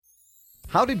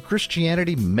How did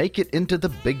Christianity make it into the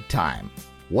big time?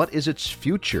 What is its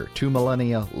future 2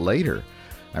 millennia later?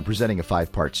 I'm presenting a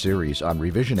 5-part series on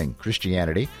revisioning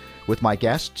Christianity with my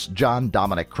guests John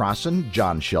Dominic Crossan,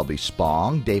 John Shelby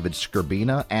Spong, David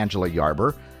Skrbina, Angela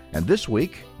Yarber, and this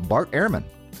week, Bart Ehrman.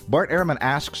 Bart Ehrman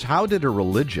asks, how did a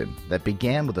religion that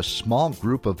began with a small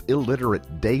group of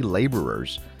illiterate day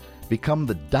laborers become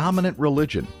the dominant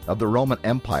religion of the Roman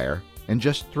Empire in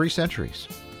just 3 centuries?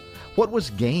 What was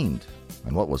gained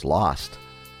and what was lost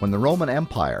when the Roman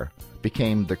Empire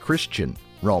became the Christian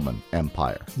Roman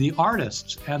Empire? The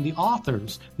artists and the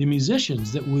authors, the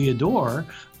musicians that we adore,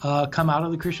 come out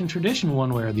of the Christian tradition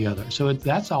one way or the other. So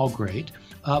that's all great.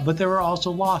 But there were also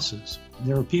losses.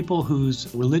 There were people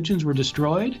whose religions were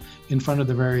destroyed in front of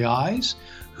their very eyes,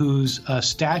 whose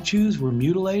statues were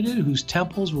mutilated, whose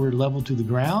temples were leveled to the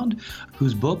ground,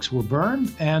 whose books were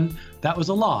burned, and that was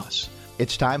a loss.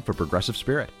 It's time for Progressive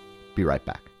Spirit. Be right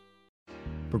back.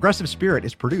 Progressive Spirit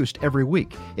is produced every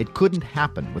week. It couldn't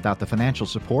happen without the financial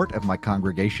support of my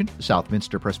congregation,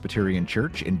 Southminster Presbyterian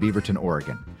Church in Beaverton,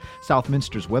 Oregon.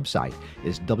 Southminster's website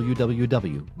is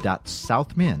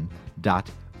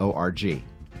www.southmin.org.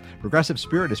 Progressive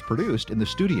Spirit is produced in the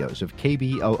studios of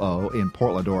KBOO in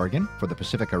Portland, Oregon for the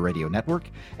Pacifica Radio Network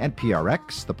and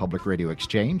PRX, the Public Radio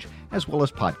Exchange, as well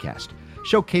as podcast.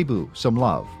 Show KBOO some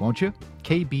love, won't you?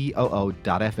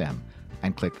 KBOO.FM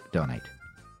and click Donate.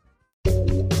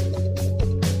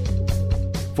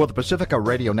 For the Pacifica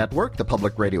Radio Network, the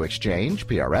Public Radio Exchange,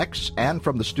 PRX, and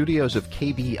from the studios of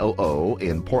KBOO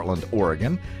in Portland,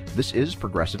 Oregon, this is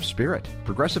Progressive Spirit,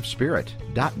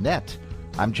 progressivespirit.net.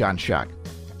 I'm John Shuck.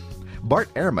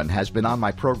 Bart Ehrman has been on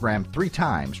my program 3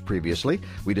 times previously.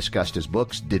 We discussed his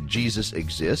books, Did Jesus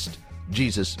Exist?,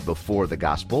 Jesus Before the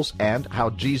Gospels, and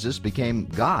How Jesus Became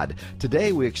God.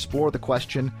 Today we explore the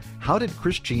question, how did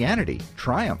Christianity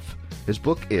triumph? His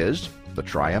book is The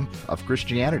Triumph of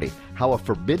Christianity, How a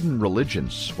Forbidden Religion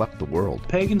Swept the World.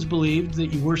 Pagans believed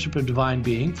that you worship a divine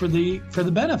being for the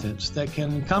benefits that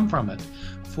can come from it,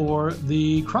 for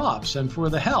the crops and for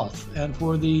the health and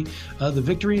for the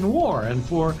victory in war and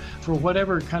for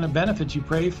whatever kind of benefits you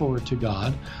pray for to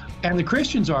God. And the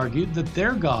Christians argued that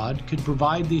their God could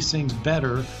provide these things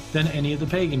better than any of the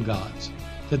pagan gods.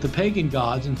 That the pagan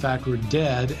gods, in fact, were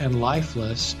dead and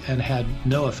lifeless and had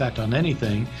no effect on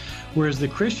anything, whereas the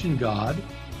Christian God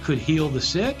could heal the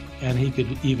sick, and he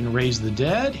could even raise the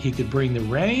dead, he could bring the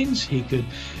rains, he could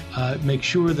make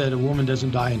sure that a woman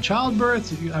doesn't die in childbirth,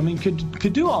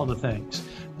 could do all the things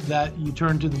that you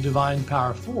turn to the divine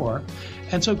power for.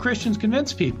 And so Christians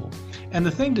convinced people. And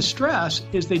the thing to stress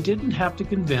is they didn't have to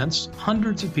convince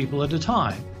hundreds of people at a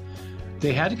time.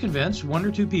 They had to convince 1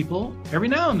 or 2 people every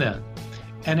now and then.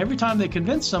 And every time they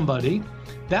convinced somebody,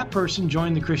 that person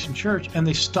joined the Christian church and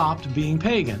they stopped being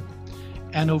pagan.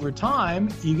 And over time,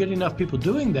 you get enough people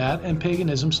doing that, and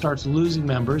paganism starts losing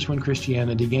members when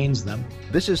Christianity gains them.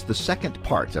 This is the second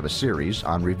part of a series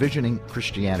on revisioning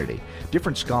Christianity.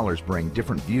 Different scholars bring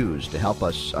different views to help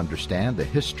us understand the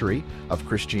history of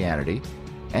Christianity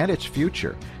and its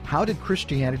future. How did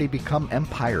Christianity become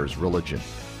empire's religion?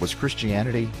 Was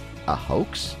Christianity a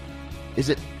hoax? Is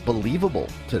it believable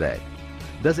today?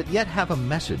 Does it yet have a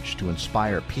message to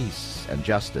inspire peace and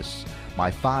justice? My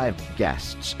 5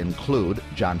 guests include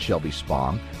John Shelby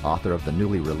Spong, author of the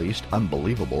newly released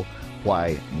Unbelievable,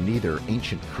 Why Neither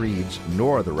Ancient Creeds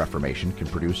Nor the Reformation Can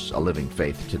Produce a Living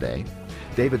Faith Today.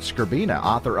 David Skrbina,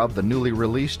 author of the newly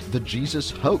released The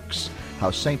Jesus Hoax,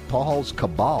 How St. Paul's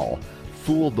Cabal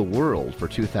Fooled the World for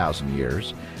 2,000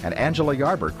 Years. And Angela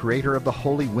Yarber, creator of the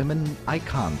Holy Women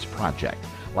Icons Project.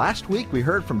 Last week we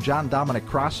heard from John Dominic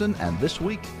Crossan, and this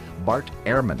week, Bart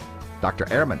Ehrman. Dr.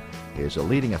 Ehrman is a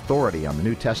leading authority on the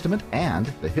New Testament and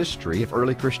the history of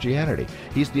early Christianity.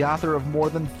 He's the author of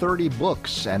more than 30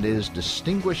 books and is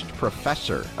Distinguished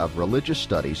Professor of Religious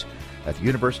Studies at the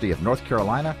University of North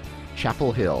Carolina,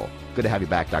 Chapel Hill. Good to have you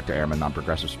back, Dr. Ehrman, on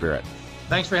Progressive Spirit.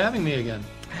 Thanks for having me again.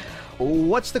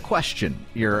 What's the question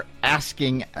you're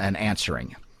asking and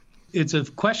answering? It's a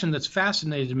question that's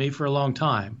fascinated me for a long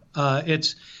time.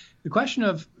 It's the question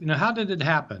of, how did it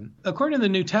happen? According to the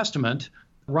New Testament,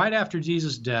 right after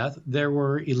Jesus' death, there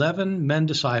were 11 men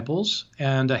disciples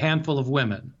and a handful of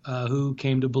women who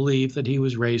came to believe that he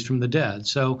was raised from the dead.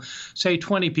 So say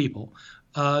 20 people.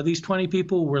 These 20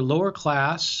 people were lower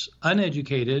class,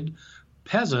 uneducated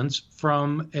peasants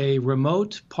from a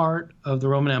remote part of the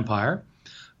Roman Empire.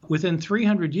 Within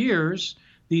 300 years,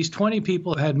 these 20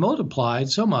 people had multiplied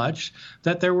so much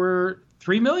that there were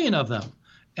 3 million of them.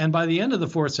 And by the end of the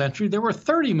 4th century, there were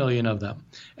 30 million of them.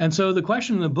 And so the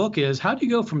question in the book is, how do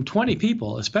you go from 20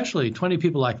 people, especially 20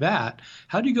 people like that,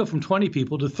 how do you go from 20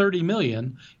 people to 30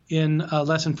 million in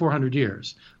less than 400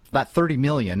 years? About 30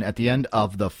 million at the end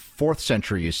of the 4th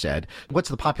century, you said. What's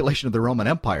the population of the Roman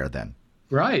Empire then?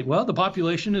 Right. Well, the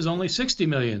population is only 60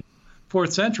 million.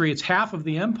 4th century, it's half of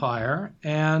the empire,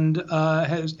 and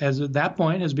has at that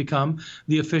point has become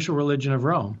the official religion of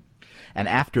Rome. And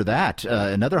after that,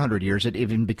 another 100 years, it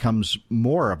even becomes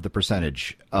more of the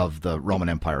percentage of the Roman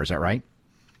Empire. Is that right?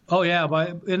 Oh,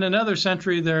 yeah. In another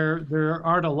century, there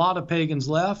aren't a lot of pagans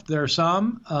left. There are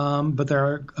some, but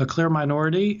they're a clear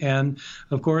minority. And,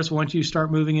 of course, once you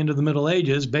start moving into the Middle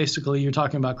Ages, basically you're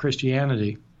talking about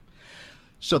Christianity.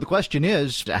 So the question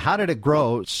is, how did it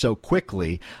grow so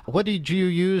quickly? What did you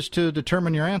use to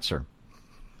determine your answer?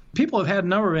 People have had a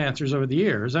number of answers over the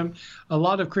years. A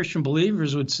lot of Christian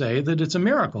believers would say that it's a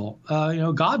miracle.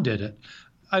 God did it.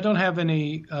 I don't have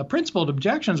any principled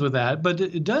objections with that, but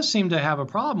it does seem to have a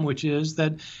problem, which is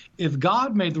that if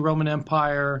God made the Roman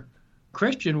Empire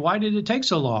Christian, why did it take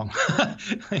so long?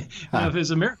 If it's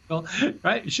a miracle,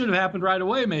 right? It should have happened right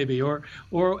away, maybe.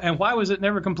 And why was it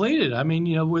never completed? I mean,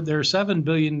 there are 7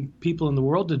 billion people in the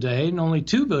world today, and only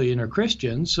 2 billion are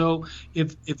Christians. So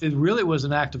if it really was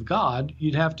an act of God,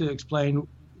 you'd have to explain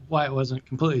why it wasn't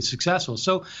completely successful.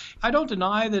 So I don't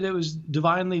deny that it was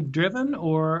divinely driven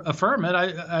or affirm it.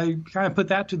 I kind of put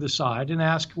that to the side and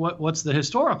ask what's the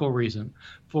historical reason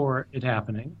for it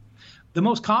happening. The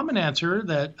most common answer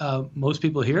that most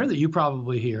people hear, that you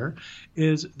probably hear,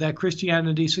 is that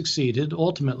Christianity succeeded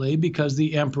ultimately because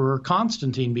the Emperor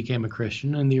Constantine became a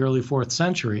Christian in the early 4th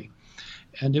century.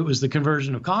 And it was the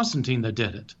conversion of Constantine that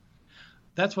did it.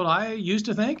 That's what I used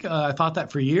to think. I thought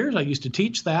that for years. I used to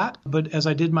teach that. But as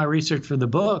I did my research for the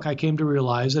book, I came to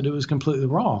realize that it was completely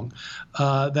wrong.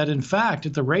 That in fact,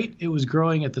 at the rate it was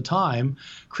growing at the time,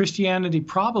 Christianity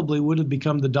probably would have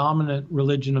become the dominant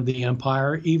religion of the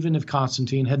empire, even if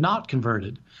Constantine had not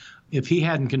converted. If he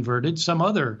hadn't converted, some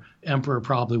other emperor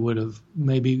probably would have,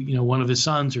 maybe one of his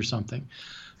sons or something.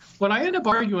 What I end up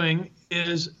arguing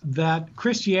is that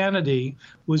Christianity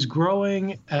was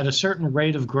growing at a certain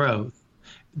rate of growth.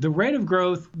 The rate of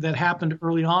growth that happened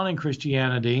early on in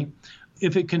Christianity,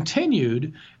 if it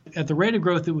continued at the rate of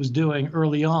growth it was doing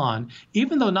early on,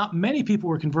 even though not many people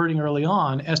were converting early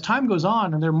on, as time goes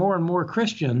on and there are more and more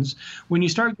Christians, when you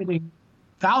start getting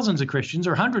thousands of Christians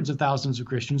or hundreds of thousands of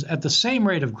Christians at the same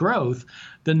rate of growth,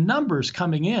 the numbers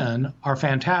coming in are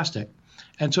fantastic.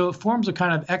 And so it forms a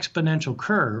kind of exponential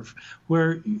curve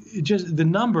where the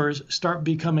numbers start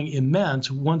becoming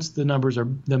immense once the numbers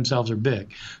themselves are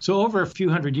big. So over a few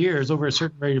hundred years, over a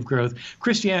certain rate of growth,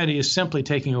 Christianity is simply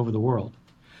taking over the world.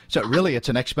 So really, it's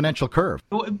an exponential curve.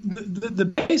 The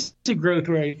basic growth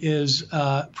rate is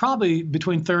probably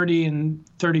between 30 and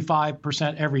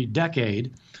 35% every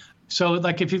decade. So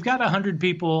like if you've got 100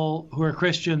 people who are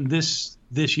Christian this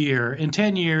year, in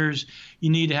 10 years, you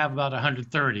need to have about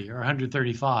 130 or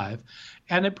 135.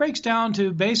 And it breaks down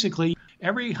to basically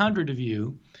every 100 of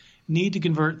you need to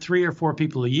convert 3 or 4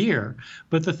 people a year.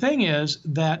 But the thing is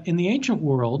that in the ancient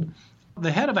world,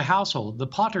 the head of a household, the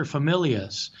pater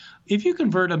familias, if you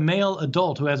convert a male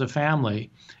adult who has a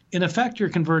family, in effect, you're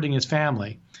converting his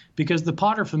family because the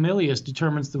pater familias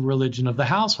determines the religion of the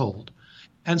household.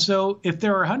 And so if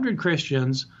there are 100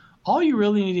 Christians, all you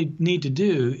really need to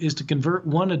do is to convert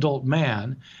one adult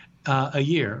man a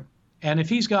year. And if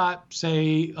he's got,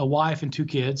 say, a wife and 2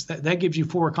 kids, that gives you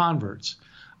 4 converts.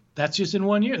 That's just in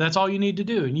 1 year. That's all you need to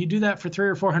do. And you do that for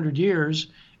 300 or 400 years,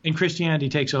 and Christianity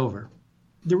takes over.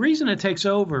 The reason it takes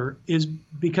over is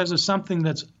because of something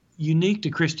that's unique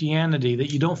to Christianity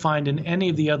that you don't find in any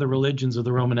of the other religions of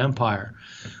the Roman Empire,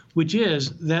 which is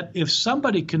that if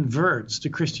somebody converts to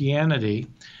Christianity,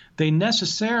 they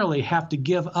necessarily have to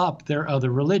give up their other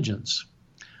religions.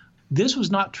 This was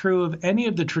not true of any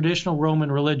of the traditional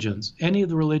Roman religions, any of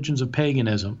the religions of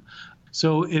paganism.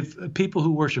 So if people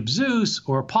who worship Zeus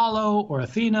or Apollo or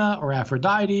Athena or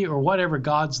Aphrodite or whatever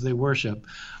gods they worship,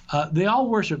 they all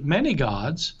worship many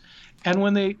gods. And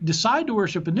when they decide to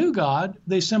worship a new god,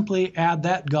 they simply add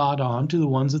that god on to the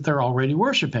ones that they're already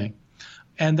worshiping.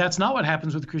 And that's not what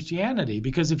happens with Christianity,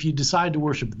 because if you decide to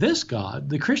worship this God,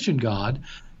 the Christian God,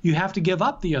 you have to give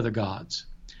up the other gods.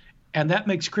 And that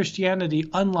makes Christianity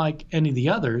unlike any of the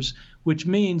others, which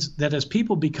means that as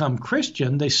people become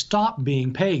Christian, they stop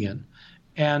being pagan.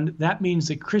 And that means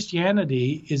that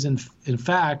Christianity is in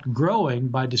fact growing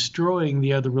by destroying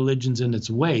the other religions in its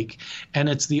wake. And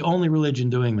it's the only religion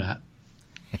doing that.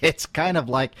 It's kind of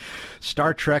like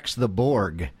Star Trek's The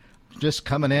Borg, just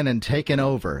coming in and taking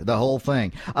over the whole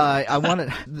thing. I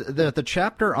wanted the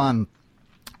chapter on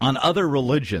on other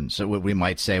religions, what we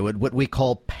might say, what we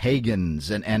call pagans,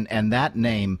 and that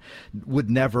name would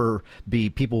never be,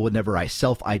 people would never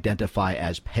self-identify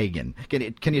as pagan.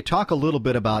 Can you talk a little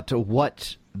bit about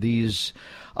what these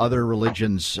other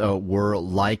religions were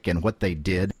like and what they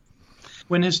did?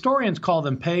 When historians call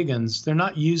them pagans, they're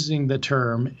not using the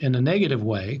term in a negative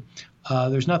way.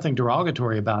 There's nothing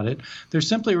derogatory about it. They're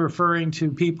simply referring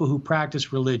to people who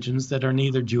practice religions that are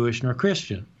neither Jewish nor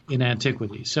Christian in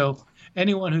antiquity. So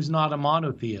anyone who's not a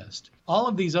monotheist. All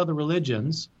of these other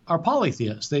religions are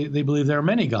polytheists. They believe there are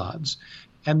many gods,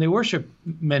 and they worship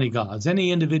many gods.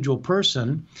 Any individual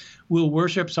person will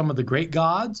worship some of the great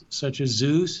gods, such as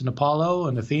Zeus and Apollo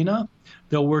and Athena.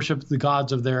 They'll worship the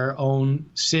gods of their own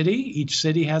city. Each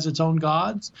city has its own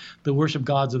gods. They'll worship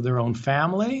gods of their own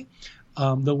family.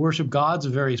 They'll worship gods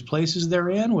of various places they're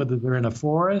in, whether they're in a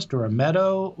forest or a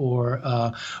meadow or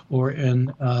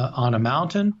on a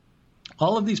mountain.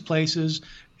 All of these places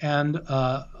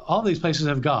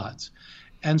have gods.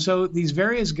 And so these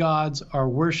various gods are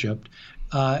worshipped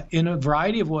in a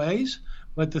variety of ways.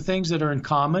 But the things that are in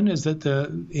common is that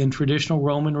in traditional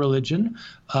Roman religion,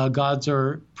 gods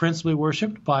are principally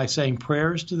worshipped by saying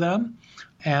prayers to them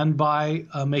and by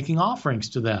making offerings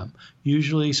to them,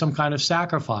 usually some kind of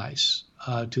sacrifice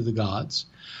to the gods.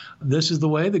 This is the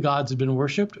way the gods have been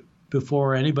worshipped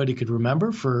before anybody could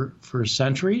remember, for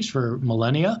centuries, for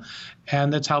millennia.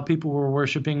 And that's how people were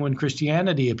worshiping when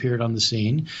Christianity appeared on the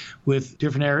scene, with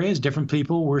different areas, different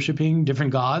people worshiping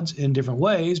different gods in different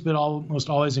ways, but almost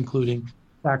always including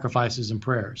sacrifices and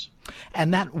prayers.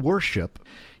 And that worship,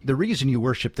 the reason you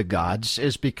worship the gods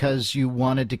is because you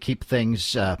wanted to keep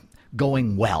things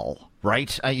going well,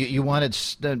 right? You wanted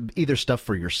either stuff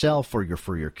for yourself or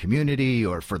for your community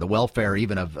or for the welfare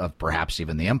even of perhaps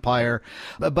even the empire.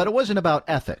 But it wasn't about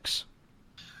ethics.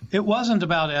 It wasn't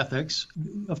about ethics.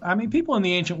 I mean, people in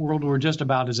the ancient world were just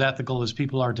about as ethical as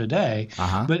people are today,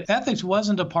 but ethics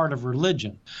wasn't a part of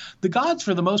religion. The gods,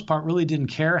 for the most part, really didn't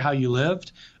care how you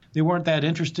lived. They weren't that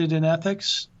interested in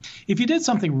ethics. If you did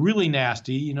something really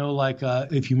nasty, like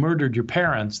if you murdered your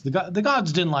parents, the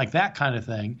gods didn't like that kind of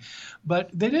thing. But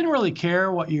they didn't really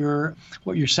care what your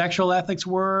sexual ethics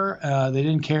were. They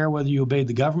didn't care whether you obeyed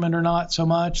the government or not so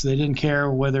much. They didn't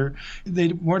care they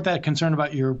weren't that concerned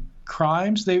about your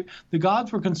crimes. The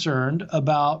gods were concerned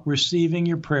about receiving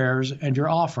your prayers and your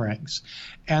offerings.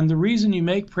 And the reason you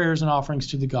make prayers and offerings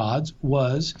to the gods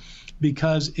was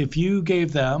because if you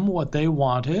gave them what they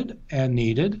wanted and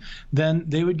needed, then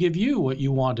they would give you what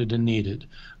you wanted and needed.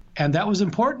 And that was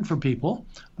important for people,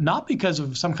 not because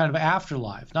of some kind of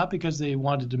afterlife, not because they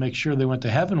wanted to make sure they went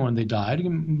to heaven when they died.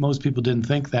 Most people didn't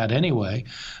think that anyway.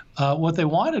 What they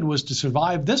wanted was to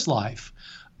survive this life.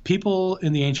 People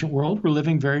in the ancient world were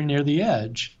living very near the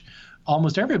edge.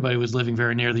 Almost everybody was living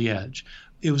very near the edge.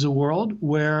 It was a world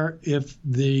where if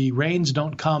the rains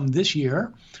don't come this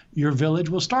year, your village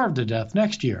will starve to death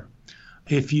next year.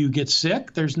 If you get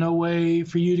sick, there's no way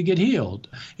for you to get healed.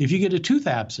 If you get a tooth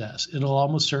abscess, it'll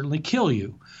almost certainly kill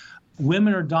you.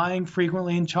 Women are dying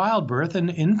frequently in childbirth,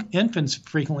 and infants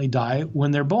frequently die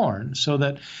when they're born. So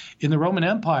that in the Roman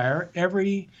Empire,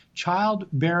 every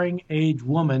childbearing age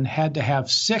woman had to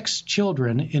have 6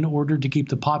 children in order to keep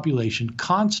the population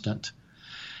constant.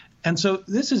 And so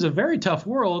this is a very tough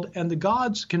world, and the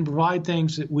gods can provide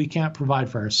things that we can't provide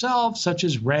for ourselves, such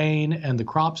as rain and the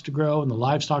crops to grow and the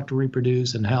livestock to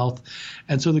reproduce and health.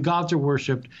 And so the gods are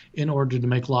worshipped in order to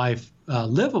make life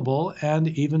livable and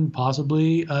even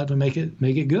possibly to make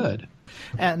it good.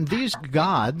 And these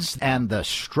gods and the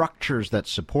structures that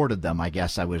supported them, I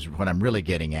guess what I'm really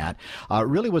getting at,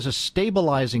 really was a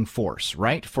stabilizing force,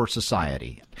 right, for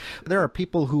society. There are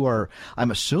people who are,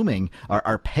 I'm assuming,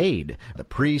 are paid, the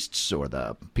priests or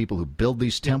the people who build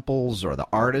these temples or the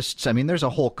artists. I mean, there's a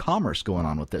whole commerce going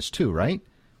on with this too, right?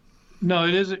 No,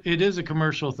 it is a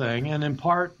commercial thing, and in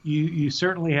part, you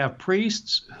certainly have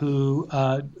priests who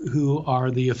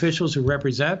are the officials who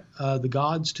represent the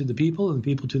gods to the people, and the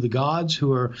people to the gods,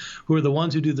 who are the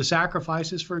ones who do the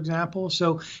sacrifices, for example.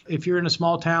 So, if you're in a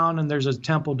small town and there's a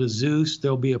temple to Zeus,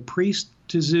 there'll be a priest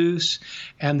to Zeus,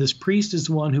 and this priest is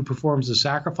the one who performs the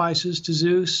sacrifices to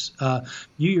Zeus.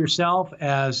 You yourself,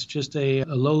 as just a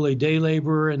lowly day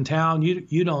laborer in town,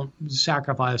 you don't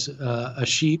sacrifice a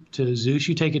sheep to Zeus.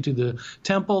 You take it to the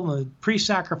temple, and the priest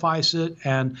sacrifice it,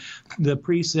 and the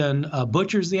priest then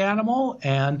butchers the animal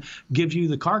and gives you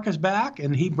the carcass back,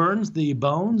 and he burns the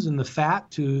bones and the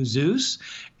fat to Zeus,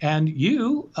 and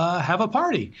you have a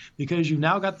party because you've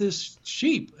now got this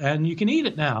sheep, and you can eat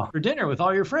it now for dinner with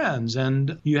all your friends, and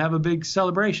you have a big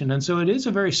celebration. And so it is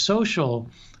a very social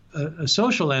a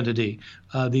social entity,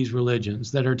 these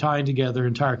religions that are tying together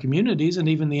entire communities and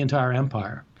even the entire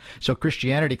empire. So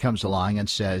Christianity comes along and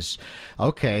says,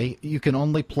 okay, you can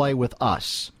only play with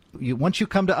us. Once you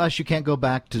come to us, you can't go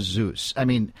back to Zeus. I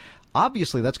mean,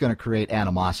 obviously that's going to create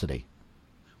animosity.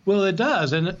 Well, it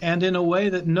does, and in a way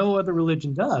that no other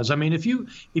religion does. I mean, if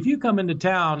you come into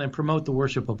town and promote the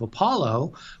worship of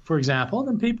Apollo, for example,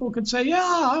 then people could say, yeah,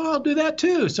 I'll do that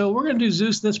too. So we're going to do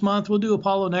Zeus this month, we'll do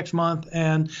Apollo next month,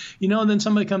 and then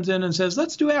somebody comes in and says,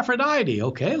 let's do Aphrodite.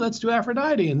 Okay, let's do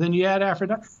Aphrodite, and then you add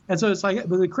Aphrodite. And so it's like,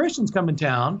 but the Christians come in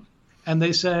town and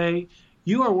they say,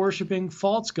 you are worshiping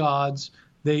false gods.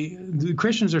 The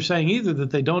Christians are saying either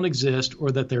that they don't exist or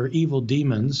that they're evil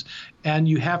demons, and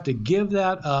you have to give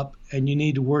that up and you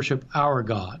need to worship our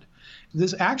God.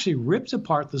 This actually rips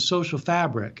apart the social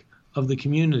fabric of the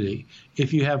community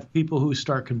if you have people who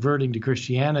start converting to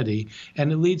Christianity,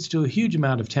 and it leads to a huge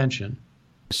amount of tension.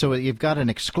 So you've got an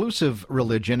exclusive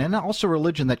religion and also a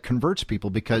religion that converts people,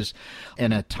 because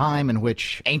in a time in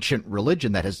which ancient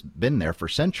religion that has been there for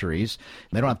centuries,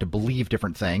 they don't have to believe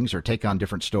different things or take on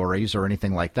different stories or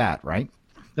anything like that, right?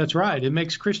 That's right. It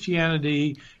makes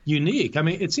Christianity unique. I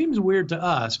mean, it seems weird to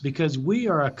us because we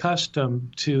are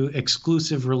accustomed to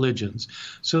exclusive religions,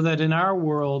 so that in our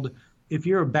world, if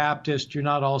you're a Baptist, you're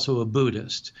not also a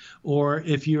Buddhist. Or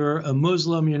if you're a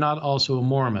Muslim, you're not also a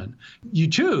Mormon. You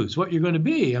choose what you're going to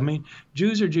be. I mean,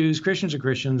 Jews are Jews, Christians are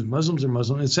Christians, Muslims are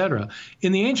Muslims, etc.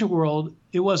 In the ancient world,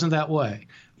 it wasn't that way.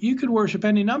 You could worship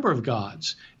any number of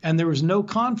gods, and there was no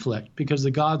conflict because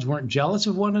the gods weren't jealous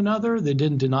of one another. They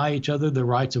didn't deny each other the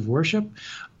rights of worship.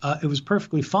 It was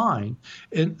perfectly fine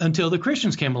until the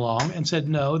Christians came along and said,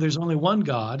 no, there's only one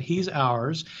God. He's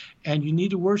ours, and you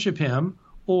need to worship him,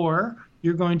 or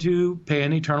you're going to pay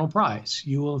an eternal price.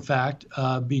 You will, in fact,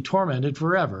 be tormented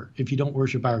forever if you don't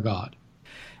worship our God.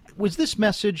 Was this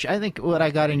message, I think what I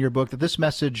got in your book, that this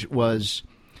message was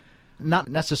not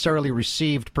necessarily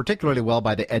received particularly well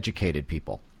by the educated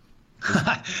people?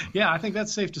 Yeah, I think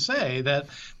that's safe to say.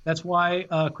 That's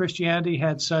why Christianity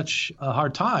had such a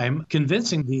hard time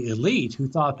convincing the elite, who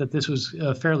thought that this was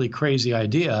a fairly crazy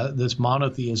idea, this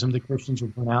monotheism that Christians were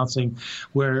pronouncing,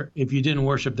 where if you didn't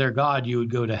worship their God, you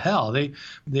would go to hell.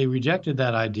 They rejected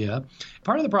that idea.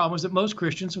 Part of the problem was that most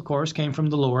Christians, of course, came from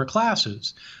the lower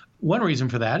classes. One reason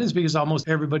for that is because almost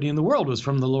everybody in the world was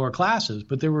from the lower classes,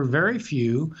 but there were very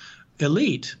few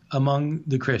elite among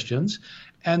the Christians.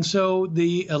 And so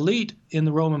the elite in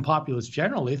the Roman populace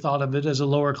generally thought of it as a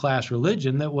lower class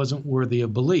religion that wasn't worthy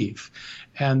of belief.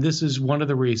 And this is one of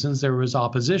the reasons there was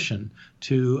opposition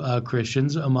to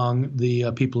Christians among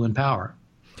the people in power.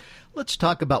 Let's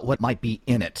talk about what might be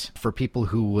in it for people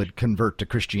who would convert to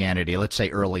Christianity, let's say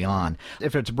early on.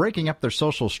 If it's breaking up their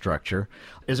social structure,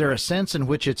 is there a sense in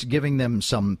which it's giving them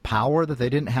some power that they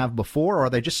didn't have before, or are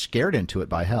they just scared into it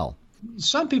by hell?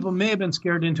 Some people may have been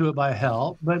scared into it by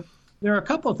hell, but there are a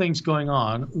couple of things going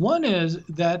on. One is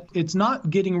that it's not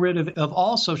getting rid of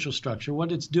all social structure.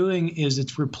 What it's doing is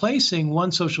it's replacing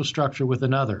one social structure with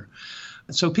another.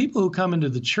 So people who come into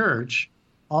the church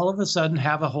all of a sudden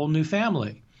have a whole new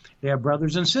family. They have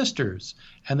brothers and sisters,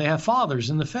 and they have fathers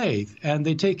in the faith, and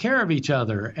they take care of each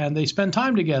other, and they spend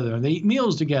time together, and they eat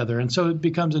meals together. And so it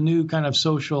becomes a new kind of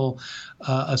social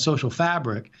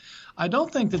fabric. I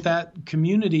don't think that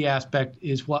community aspect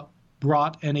is what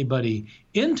brought anybody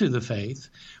into the faith,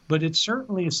 but it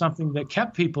certainly is something that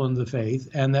kept people in the faith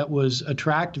and that was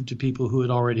attractive to people who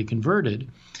had already converted.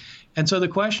 And so the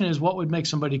question is, what would make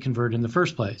somebody convert in the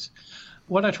first place?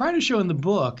 What I try to show in the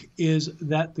book is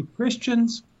that the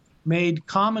Christians made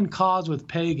common cause with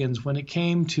pagans when it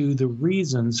came to the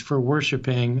reasons for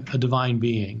worshiping a divine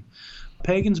being.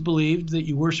 Pagans believed that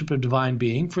you worship a divine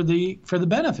being for the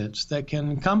benefits that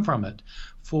can come from it,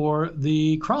 for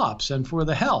the crops and for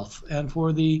the health and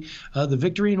for the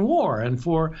victory in war and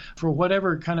for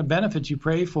whatever kind of benefits you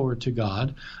pray for to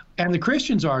God. And the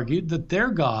Christians argued that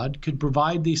their God could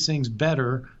provide these things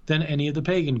better than any of the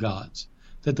pagan gods,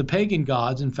 that the pagan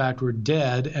gods, in fact, were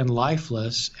dead and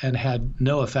lifeless and had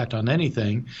no effect on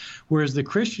anything, whereas the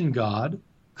Christian God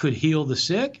could heal the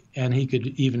sick, and he could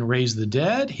even raise the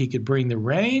dead. He could bring the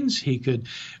rains. He could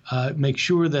make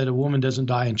sure that a woman doesn't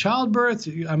die in childbirth.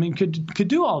 I mean, could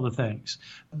do all the things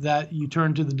that you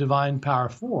turn to the divine power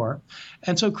for.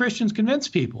 And so Christians convince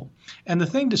people. And the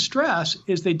thing to stress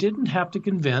is they didn't have to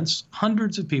convince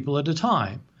hundreds of people at a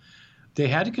time. They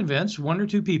had to convince one or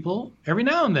two people every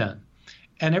now and then.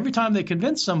 And every time they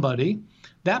convinced somebody,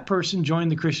 that person joined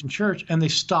the Christian church and they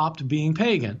stopped being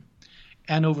pagan.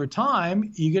 And over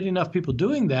time, you get enough people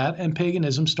doing that, and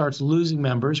paganism starts losing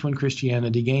members when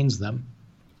Christianity gains them.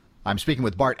 I'm speaking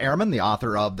with Bart Ehrman, the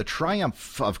author of The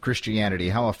Triumph of Christianity,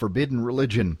 How a Forbidden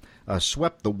Religion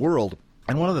Swept the World.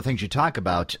 And one of the things you talk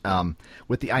about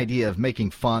with the idea of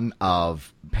making fun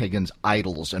of pagans'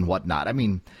 idols and whatnot. I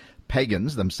mean,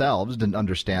 pagans themselves didn't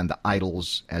understand the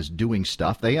idols as doing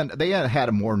stuff. They had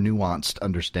a more nuanced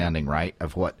understanding, right,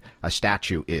 of what a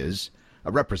statue is,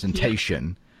 a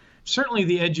representation. Yeah. Certainly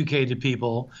the educated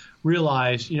people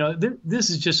realize, this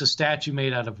is just a statue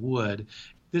made out of wood.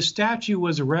 The statue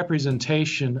was a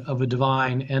representation of a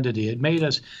divine entity. It made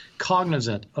us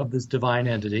cognizant of this divine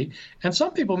entity. And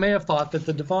some people may have thought that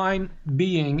the divine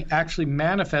being actually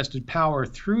manifested power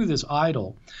through this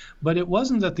idol. But it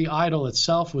wasn't that the idol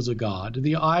itself was a god.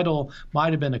 The idol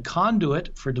might have been a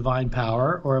conduit for divine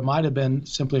power, or it might have been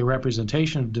simply a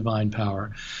representation of divine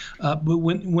power. But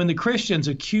when the Christians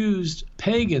accused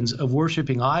pagans of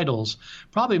worshiping idols,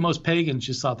 probably most pagans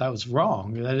just thought that was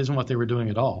wrong. That isn't what they were doing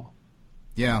at all.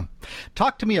 Yeah.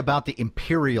 Talk to me about the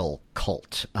imperial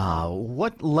cult.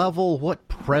 What level, what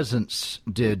presence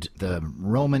did the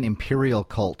Roman imperial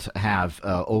cult have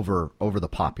over the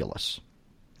populace?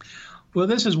 Well,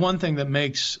 this is one thing that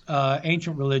makes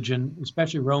ancient religion,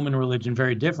 especially Roman religion,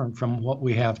 very different from what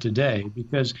we have today.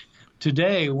 Because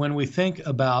today, when we think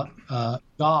about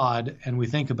God and we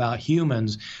think about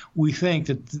humans, we think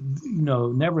that,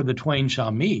 never the twain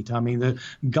shall meet. I mean, the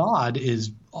God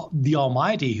is the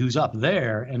Almighty who's up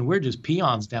there, and we're just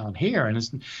peons down here.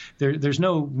 And there's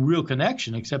no real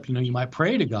connection except, you might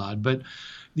pray to God. But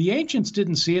the ancients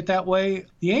didn't see it that way.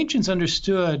 The ancients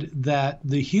understood that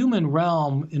the human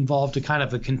realm involved a kind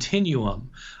of a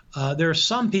continuum. There are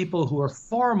some people who are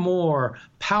far more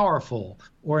powerful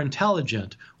or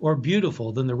intelligent or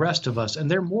beautiful than the rest of us, and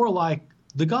they're more like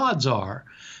the gods are,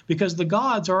 because the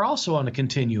gods are also on a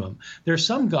continuum. There are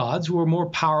some gods who are more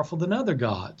powerful than other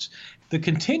gods. The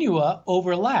continua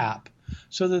overlap,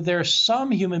 so that there are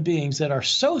some human beings that are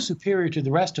so superior to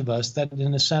the rest of us that,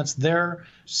 in a sense, they're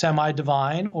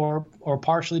semi-divine or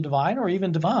partially divine or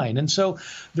even divine. And so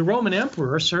the Roman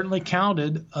emperor certainly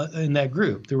counted in that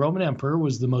group. The Roman emperor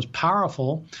was the most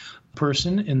powerful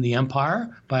person in the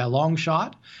empire by a long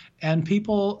shot, and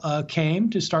people came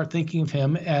to start thinking of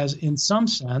him as, in some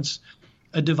sense,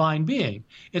 a divine being.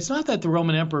 It's not that the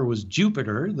Roman emperor was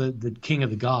Jupiter, the king of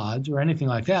the gods, or anything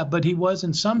like that, but he was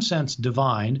in some sense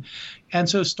divine. And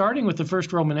so starting with the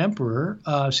first Roman emperor,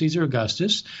 Caesar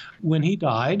Augustus, when he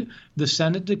died, the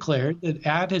Senate declared that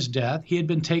at his death, he had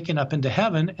been taken up into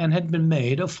heaven and had been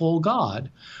made a full god.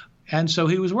 And so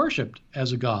he was worshipped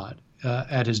as a god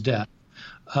at his death.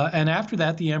 And after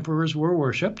that, the emperors were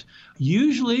worshipped.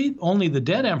 Usually, only the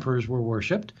dead emperors were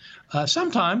worshipped.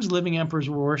 Sometimes living emperors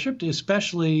were worshipped,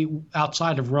 especially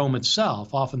outside of Rome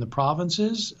itself. Often the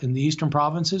provinces, in the eastern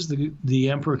provinces, the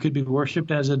emperor could be worshipped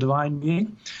as a divine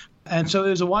being. And so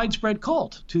it was a widespread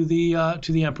cult to the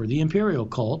emperor, the imperial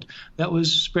cult that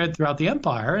was spread throughout the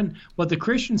empire. And what the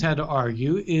Christians had to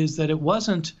argue is that it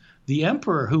wasn't the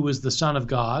emperor who was the Son of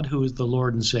God, who was the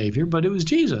Lord and Savior, but it was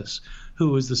Jesus who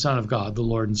was the Son of God, the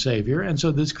Lord and Savior. And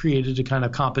so this created a kind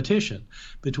of competition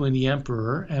between the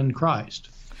emperor and Christ.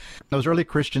 Those early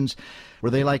Christians, were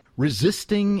they like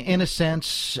resisting, in a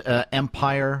sense,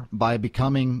 empire by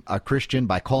becoming a Christian,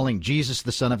 by calling Jesus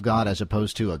the Son of God as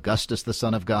opposed to Augustus the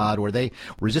Son of God? Were they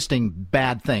resisting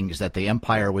bad things that the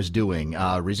empire was doing,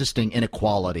 resisting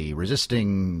inequality,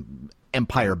 resisting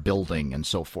empire building, and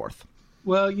so forth?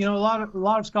 Well, a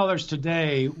lot of scholars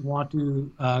today want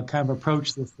to kind of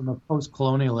approach this from a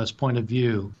post-colonialist point of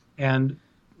view and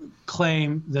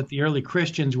claim that the early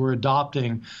Christians were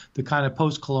adopting the kind of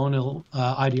post-colonial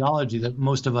ideology that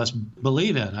most of us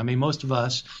believe in. I mean, most of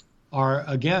us are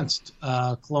against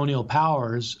colonial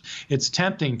powers. It's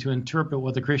tempting to interpret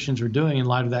what the Christians were doing in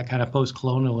light of that kind of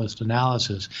post-colonialist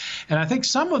analysis. And I think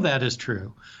some of that is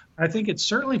true. I think it's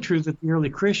certainly true that the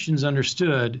early Christians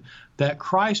understood that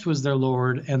Christ was their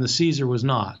Lord and the Caesar was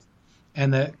not,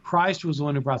 and that Christ was the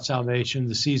one who brought salvation,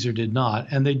 the Caesar did not,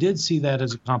 and they did see that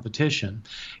as a competition.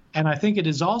 And I think it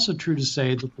is also true to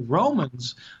say that the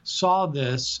Romans saw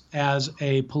this as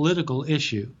a political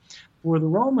issue. For the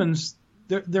Romans,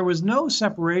 there was no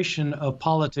separation of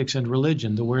politics and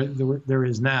religion there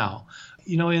is now.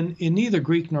 In neither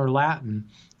Greek nor Latin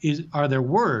are there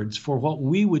words for what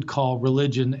we would call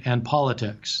religion and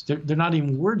politics. They're not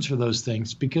even words for those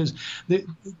things because they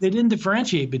didn't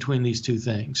differentiate between these two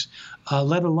things,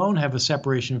 let alone have a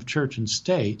separation of church and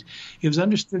state. It was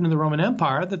understood in the Roman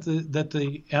Empire that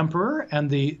the emperor and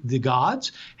the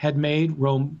gods had made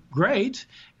Rome great,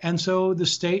 And so the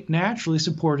state naturally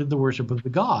supported the worship of the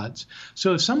gods.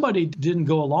 So if somebody didn't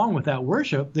go along with that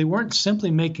worship, they weren't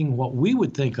simply making what we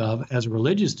would think of as a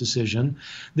religious decision.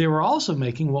 They were also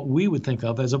making what we would think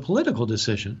of as a political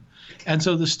decision. And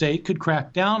so the state could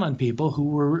crack down on people who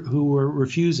were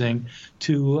refusing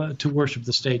to worship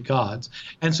the state gods.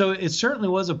 And so it certainly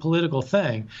was a political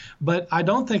thing. But I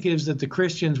don't think it is that the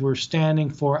Christians were standing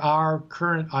for our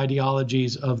current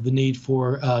ideologies of the need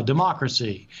for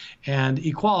democracy and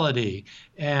equality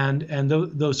and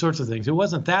those sorts of things. It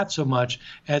wasn't that so much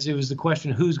as it was the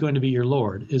question, who's going to be your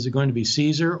Lord? Is it going to be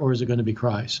Caesar or is it going to be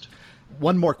Christ?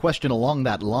 One more question along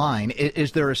that line.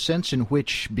 Is there a sense in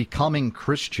which becoming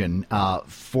Christian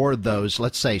for those,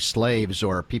 let's say, slaves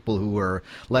or people who were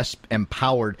less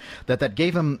empowered, that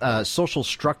gave them social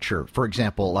structure? For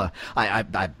example, I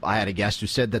had a guest who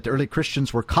said that the early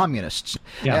Christians were communists.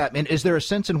 Yeah. And is there a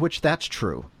sense in which that's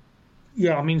true?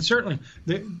 Yeah, I mean, certainly.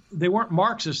 They weren't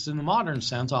Marxists in the modern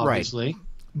sense, obviously. Right.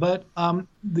 But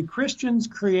the Christians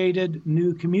created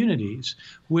new communities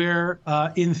where,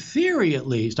 in theory at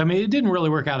least, I mean, it didn't really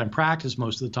work out in practice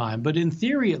most of the time, but in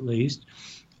theory at least,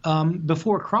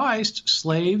 before Christ,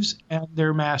 slaves and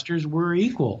their masters were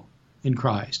equal in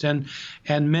Christ. And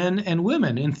men and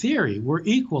women, in theory, were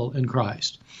equal in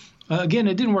Christ. Again,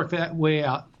 it didn't work that way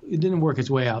out. It didn't work its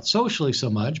way out socially so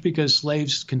much because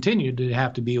slaves continued to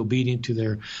have to be obedient to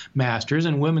their masters,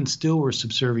 and women still were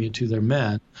subservient to their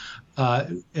men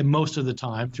most of the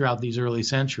time throughout these early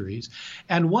centuries.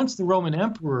 And once the Roman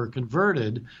emperor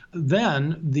converted,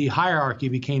 then the hierarchy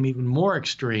became even more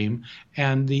extreme,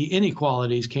 and the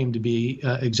inequalities came to be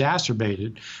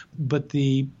exacerbated. But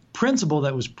the principle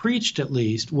that was preached, at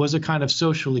least, was a kind of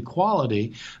social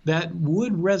equality that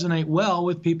would resonate well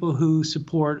with people who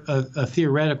support a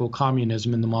theoretical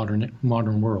communism in the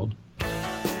modern world.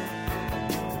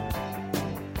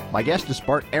 My guest is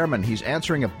Bart Ehrman. He's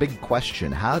answering a big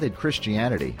question. How did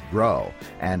Christianity grow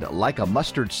and, like a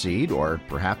mustard seed or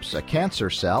perhaps a cancer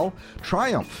cell,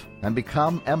 triumph and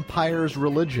become empire's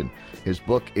religion? His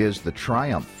book is The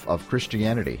Triumph of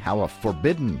Christianity, How a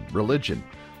Forbidden Religion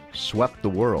Swept the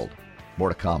World. More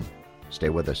to come. Stay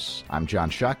with us. I'm John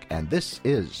Shuck, and this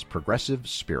is Progressive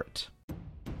Spirit.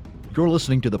 You're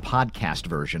listening to the podcast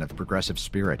version of Progressive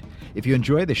Spirit. If you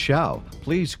enjoy the show,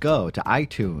 please go to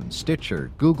iTunes,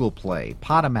 Stitcher, Google Play,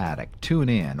 Podomatic,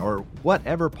 TuneIn, or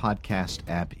whatever podcast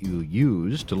app you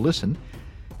use to listen,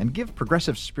 and give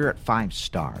Progressive Spirit 5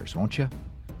 stars, won't you?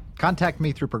 Contact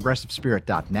me through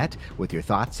progressivespirit.net with your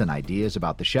thoughts and ideas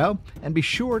about the show, and be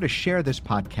sure to share this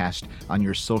podcast on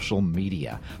your social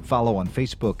media. Follow on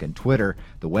Facebook and Twitter.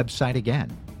 The website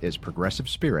again is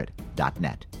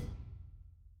progressivespirit.net.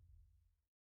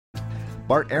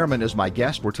 Bart Ehrman is my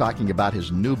guest. We're talking about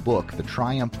his new book, The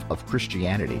Triumph of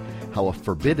Christianity, How a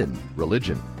Forbidden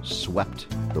Religion Swept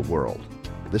the World.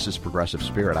 This is Progressive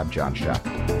Spirit. I'm John Shuck.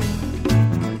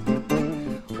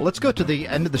 Well, let's go to the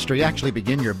end of the story. You actually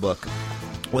begin your book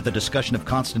with a discussion of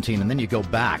Constantine, and then you go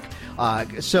back.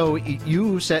 So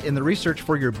you said in the research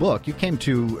for your book, you came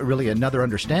to really another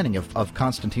understanding of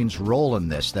Constantine's role in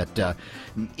this, that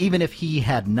even if he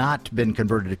had not been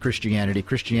converted to Christianity,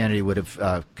 Christianity would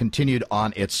have continued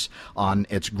on its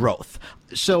growth.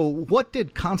 So what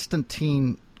did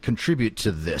Constantine contribute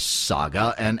to this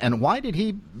saga, and why did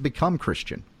he become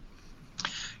Christian?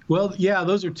 Well, yeah,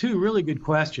 those are two really good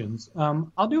questions.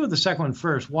 I'll do with the second one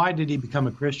first. Why did he become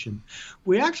a Christian?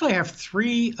 We actually have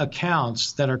 3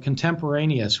 accounts that are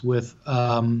contemporaneous with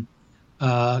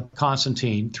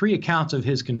Constantine, 3 accounts of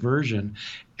his conversion.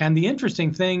 And the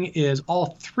interesting thing is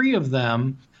all 3 of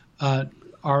them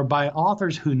are by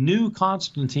authors who knew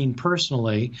Constantine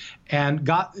personally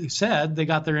and said they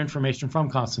got their information from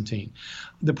Constantine.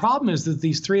 The problem is that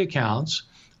these 3 accounts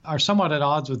are somewhat at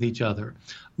odds with each other.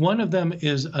 One of them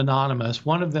is anonymous.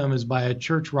 One of them is by a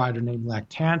church writer named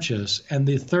Lactantius, and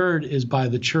the third is by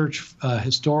the church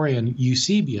historian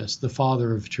Eusebius, the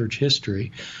father of church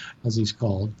history, as he's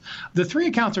called. The 3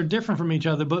 accounts are different from each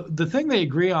other, but the thing they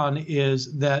agree on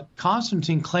is that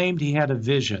Constantine claimed he had a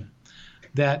vision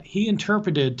that he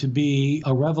interpreted to be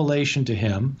a revelation to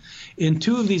him. In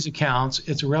 2 of these accounts,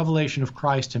 it's a revelation of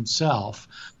Christ himself,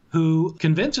 who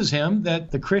convinces him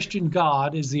that the Christian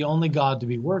God is the only God to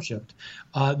be worshipped.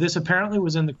 This apparently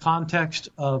was in the context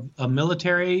of a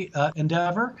military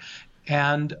endeavor,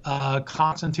 and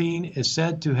Constantine is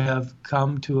said to have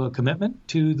come to a commitment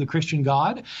to the Christian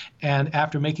God, and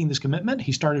after making this commitment,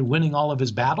 he started winning all of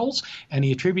his battles, and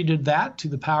he attributed that to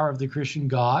the power of the Christian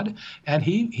God, and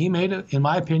he made, in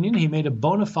my opinion, he made a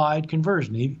bona fide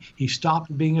conversion. He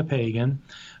stopped being a pagan,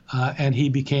 and he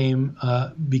became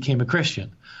a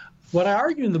Christian. What I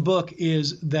argue in the book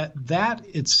is that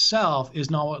itself is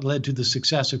not what led to the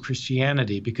success of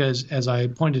Christianity, because, as I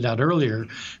pointed out earlier,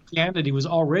 Christianity was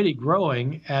already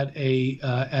growing at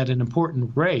an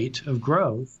important rate of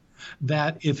growth.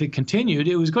 That if it continued,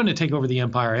 it was going to take over the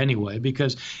empire anyway,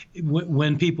 because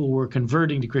when people were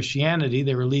converting to Christianity,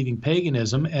 they were leaving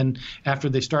paganism, and after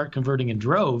they start converting in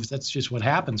droves, that's just what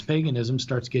happens. Paganism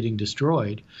starts getting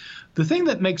destroyed. The thing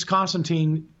that makes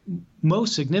Constantine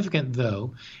most significant,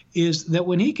 though, is that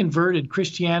when he converted,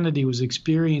 Christianity was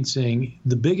experiencing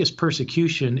the biggest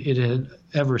persecution it had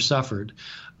ever suffered.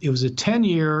 It was a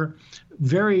 10-year,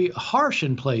 very harsh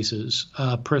in places,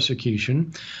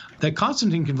 persecution that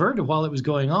Constantine converted while it was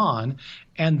going on.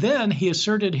 And then he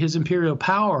asserted his imperial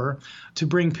power to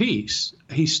bring peace.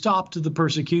 He stopped the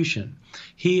persecution.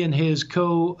 He and his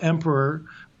co-emperor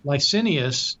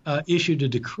Licinius issued a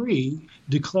decree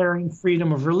declaring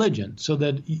freedom of religion, so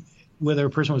that whether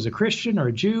a person was a Christian or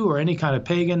a Jew or any kind of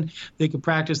pagan, they could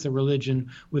practice their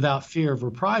religion without fear of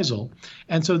reprisal.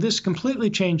 And so this completely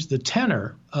changed the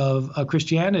tenor of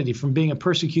Christianity from being a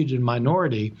persecuted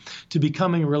minority to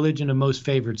becoming a religion of most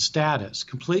favored status,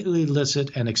 completely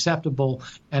licit and acceptable,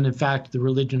 and in fact, the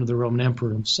religion of the Roman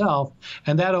emperor himself.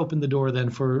 And that opened the door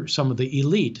then for some of the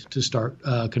elite to start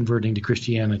converting to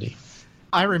Christianity.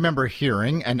 I remember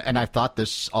hearing, and I thought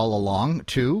this all along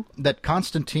too, that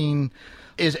Constantine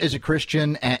is a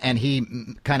Christian, and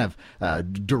he kind of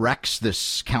directs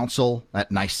this council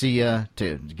at Nicaea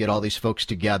to get all these folks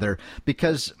together,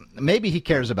 because maybe he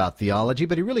cares about theology,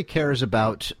 but he really cares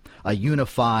about a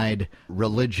unified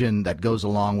religion that goes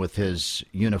along with his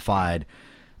unified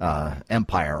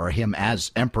empire, or him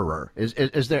as emperor.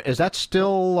 Is that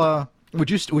still?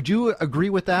 Would you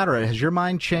agree with that, or has your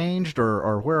mind changed,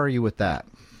 or where are you with that?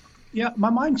 Yeah, my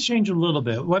mind's changed a little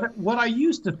bit. What I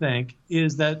used to think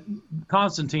is that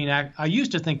Constantine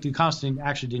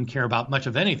actually didn't care about much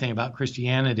of anything about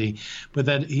Christianity, but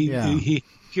that he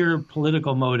pure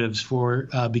political motives for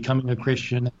becoming a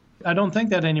Christian. I don't think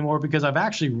that anymore, because I've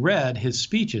actually read his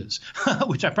speeches,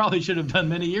 which I probably should have done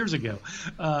many years ago.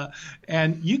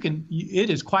 And it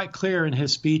is quite clear in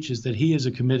his speeches that he is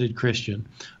a committed Christian.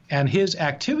 And his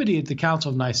activity at the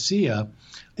Council of Nicaea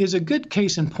is a good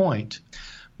case in point.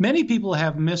 Many people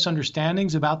have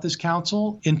misunderstandings about this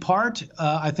council. In part,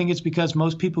 I think it's because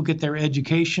most people get their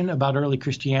education about early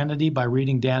Christianity by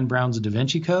reading Dan Brown's Da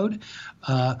Vinci Code,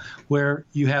 where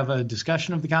you have a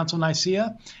discussion of the Council of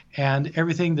Nicaea, and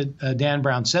everything that Dan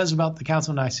Brown says about the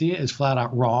Council of Nicaea is flat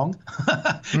out wrong.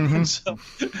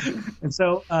 Mm-hmm. and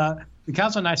so the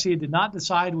Council of Nicaea did not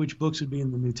decide which books would be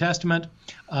in the New Testament.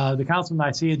 The Council of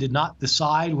Nicaea did not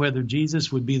decide whether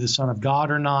Jesus would be the Son of God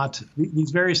or not.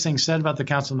 These various things said about the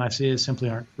Council of Nicaea simply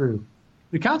aren't true.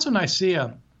 The Council of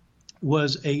Nicaea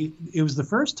was the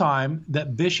first time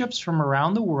that bishops from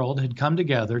around the world had come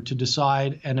together to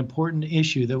decide an important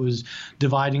issue that was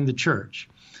dividing the church.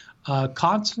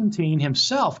 Constantine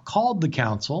himself called the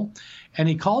council, and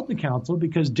he called the council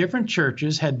because different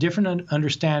churches had different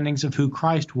understandings of who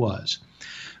Christ was.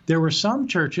 There were some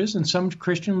churches and some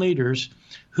Christian leaders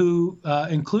who,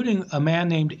 including a man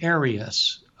named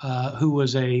Arius, who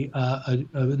was an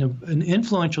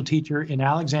influential teacher in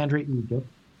Alexandria, Egypt,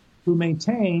 who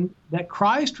maintained that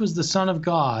Christ was the Son of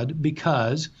God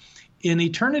because in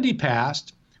eternity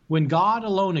past, when God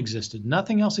alone existed,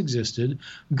 nothing else existed,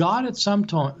 God at some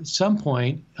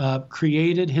point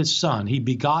created his Son. He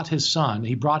begot his Son.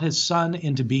 He brought his Son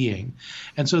into being.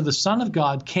 And so the Son of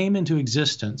God came into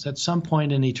existence at some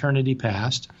point in eternity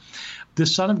past. The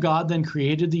Son of God then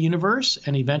created the universe,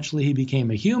 and eventually he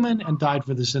became a human and died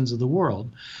for the sins of the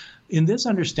world. In this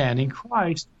understanding,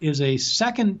 Christ is a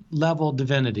second-level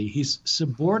divinity. He's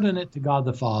subordinate to God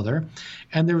the Father,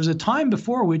 and there was a time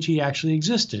before which he actually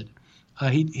existed.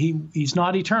 He's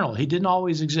not eternal. He didn't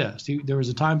always exist. There was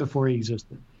a time before he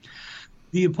existed.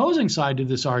 The opposing side to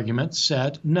this argument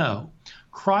said, no,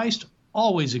 Christ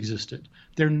always existed.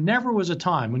 There never was a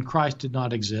time when Christ did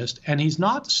not exist, and he's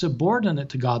not subordinate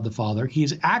to God the Father. He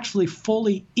is actually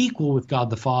fully equal with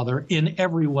God the Father in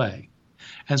every way.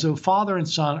 And so Father and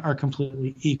Son are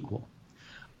completely equal.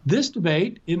 This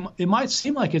debate, it might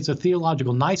seem like it's a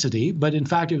theological nicety, but in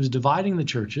fact it was dividing the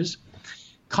churches.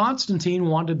 Constantine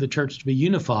wanted the church to be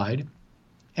unified,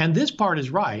 and this part is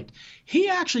right. He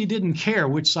actually didn't care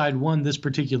which side won this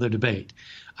particular debate.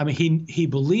 I mean, he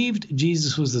believed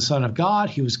Jesus was the Son of God.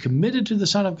 He was committed to the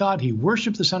Son of God. He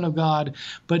worshiped the Son of God,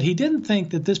 but he didn't think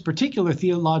that this particular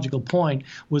theological point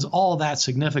was all that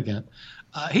significant.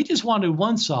 He just wanted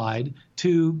one side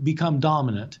to become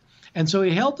dominant. And so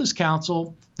he held this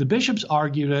council. The bishops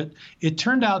argued it. It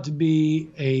turned out to be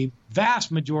a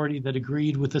vast majority that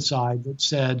agreed with the side that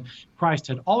said Christ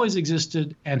had always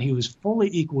existed and he was fully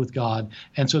equal with God.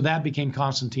 And so that became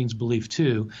Constantine's belief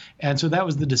too. And so that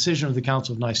was the decision of the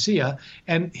Council of Nicaea.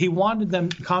 And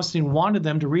Constantine wanted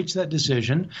them to reach that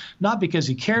decision, not because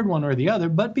he cared one or the other,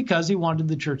 but because he wanted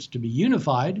the church to be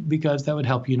unified, because that would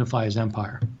help unify his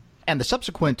empire. And the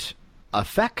subsequent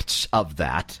effects of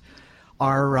that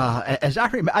are, as I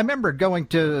remember going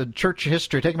to church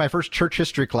history, taking my first church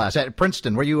history class at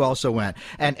Princeton, where you also went,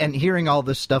 and hearing all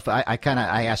this stuff. I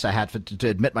had to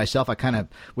admit myself, I kind of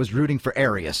was rooting for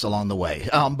Arius along the way.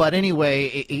 But anyway,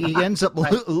 he ends up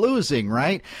losing,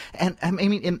 right? And I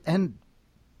mean, and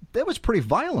that was pretty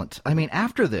violent. I mean,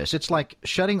 after this, it's like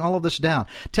shutting all of this down.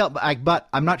 But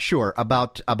I'm not sure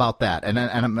about that. And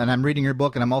I'm reading your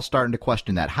book, and I'm all starting to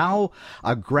question that. How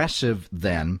aggressive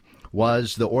then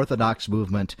was the Orthodox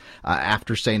movement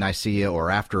after, say, Nicaea, or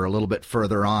after a little bit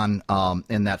further on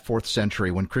in that 4th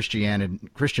century, when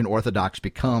Christian Orthodox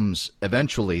becomes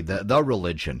eventually the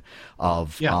religion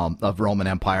of Roman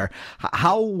Empire?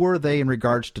 How were they in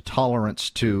regards to tolerance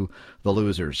to the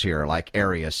losers here, like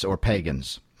Arius or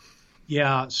pagans?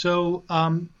 Yeah, so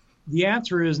the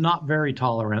answer is not very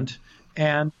tolerant,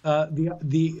 and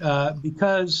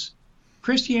because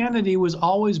Christianity was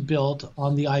always built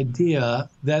on the idea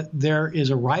that there is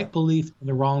a right belief and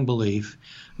a wrong belief.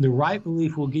 The right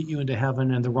belief will get you into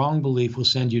heaven, and the wrong belief will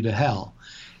send you to hell.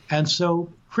 And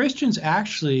so Christians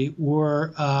actually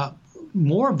were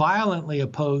more violently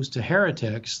opposed to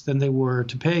heretics than they were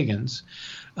to pagans.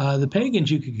 The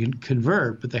pagans you could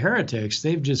convert, but the heretics,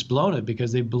 they've just blown it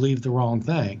because they believed the wrong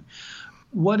thing.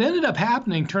 What ended up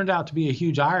happening turned out to be a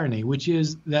huge irony, which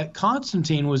is that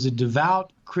Constantine was a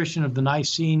devout Christian of the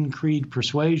Nicene Creed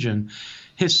persuasion.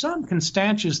 His son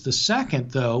Constantius II,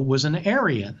 though, was an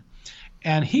Arian,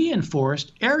 and he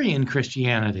enforced Arian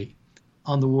Christianity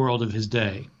on the world of his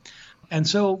day. And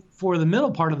so for the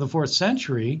middle part of the 4th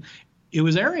century, it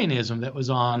was Arianism that was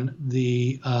on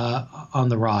the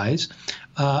rise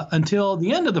until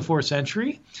the end of the 4th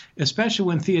century, especially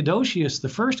when Theodosius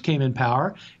I came in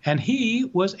power, and he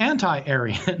was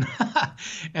anti-Arian,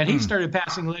 and he started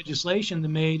passing legislation that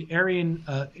made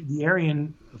the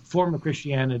Arian form of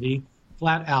Christianity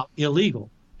flat out illegal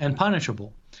and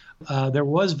punishable. There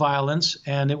was violence,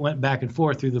 and it went back and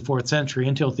forth through the 4th century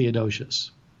until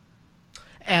Theodosius.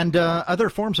 And other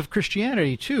forms of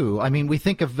Christianity, too. I mean, we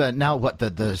think of now what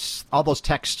all those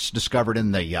texts discovered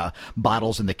in the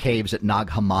bottles in the caves at Nag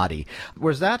Hammadi.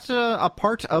 Was that a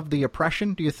part of the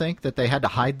oppression, do you think, that they had to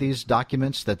hide these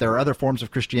documents, that there are other forms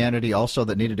of Christianity also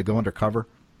that needed to go undercover?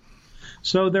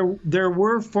 So there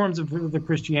were forms of the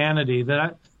Christianity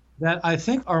that I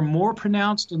think are more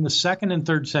pronounced in the 2nd and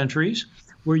 3rd centuries,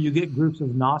 where you get groups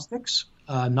of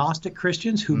Gnostic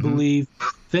Christians who believe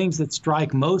things that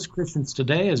strike most Christians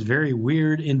today as very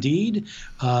weird indeed.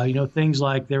 Things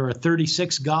like there are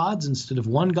 36 gods instead of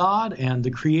one God, and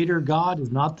the creator God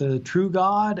is not the true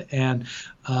God, and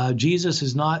Jesus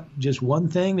is not just one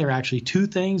thing. There are actually two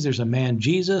things. There's a man,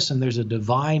 Jesus, and there's a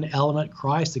divine element,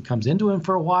 Christ, that comes into him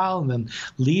for a while and then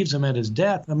leaves him at his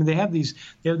death. I mean, they have these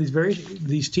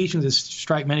teachings that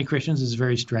strike many Christians as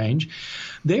very strange.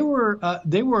 They were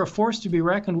a force to be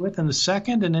reckoned with in the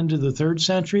 2nd and into the 3rd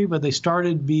century, but they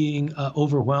started being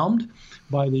overwhelmed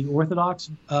by the Orthodox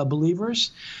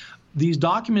believers. These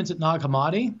documents at Nag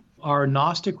Hammadi are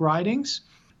Gnostic writings.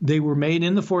 They were made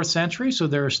in the 4th century, so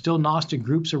there are still Gnostic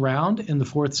groups around in the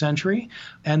 4th century,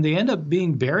 and they end up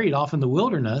being buried off in the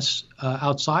wilderness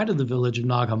outside of the village of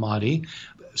Nag Hammadi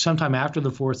sometime after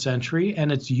the 4th century, and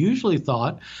it's usually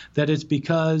thought that it's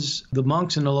because the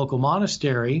monks in the local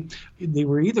monastery, they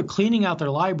were either cleaning out their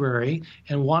library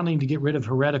and wanting to get rid of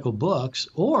heretical books,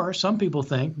 or some people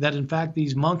think that, in fact,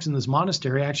 these monks in this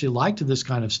monastery actually liked this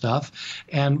kind of stuff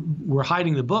and were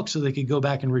hiding the books so they could go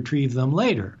back and retrieve them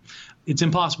later. It's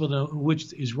impossible to know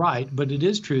which is right, but it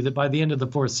is true that by the end of the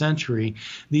 4th century,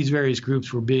 these various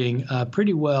groups were being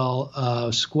pretty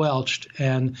well squelched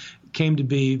and came to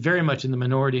be very much in the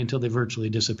minority until they virtually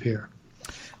disappear.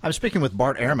 I'm speaking with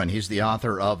Bart Ehrman. He's the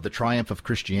author of The Triumph of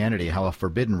Christianity, How a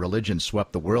Forbidden Religion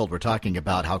Swept the World. We're talking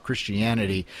about how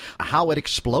Christianity, how it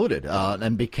exploded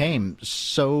and became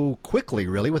so quickly,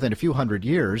 really, within a few hundred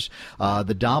years,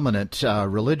 the dominant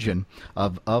religion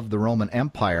of the Roman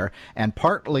Empire. And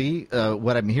partly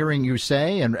what I'm hearing you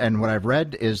say and what I've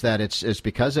read is that it's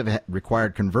because it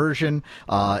required conversion,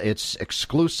 it's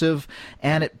exclusive,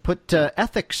 and it put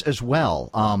ethics as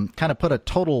well, kind of put a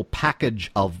total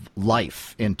package of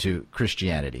life into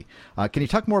Christianity. Can you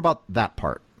talk more about that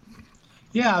part?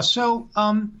 Yeah, so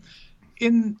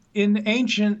In the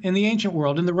ancient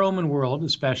world, in the Roman world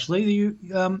especially,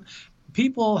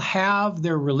 people have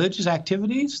their religious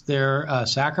activities, their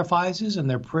sacrifices and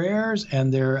their prayers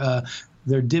and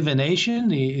their divination,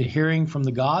 the hearing from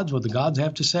the gods, what the gods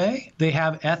have to say. They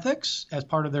have ethics as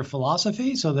part of their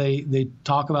philosophy, so they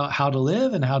talk about how to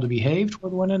live and how to behave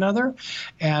toward one another.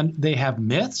 And they have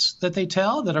myths that they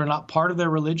tell that are not part of their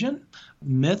religion.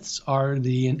 Myths are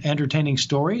the entertaining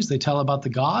stories they tell about the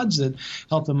gods that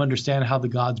help them understand how the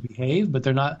gods behave, but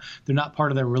they're not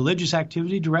part of their religious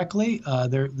activity directly.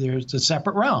 There's a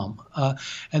separate realm,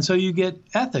 and so you get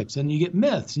ethics and you get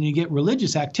myths and you get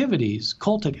religious activities,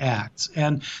 cultic acts,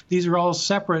 and these are all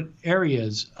separate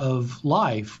areas of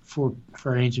life for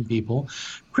ancient people.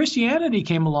 Christianity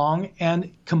came along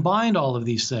and combined all of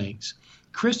these things.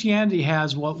 Christianity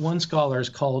has what one scholar has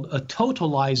called a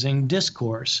totalizing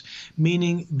discourse,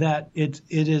 meaning that it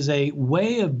is a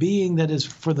way of being that is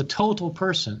for the total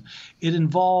person. It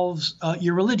involves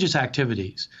your religious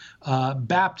activities,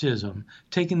 baptism,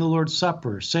 taking the Lord's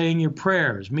Supper, saying your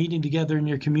prayers, meeting together in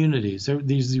your communities.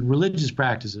 These religious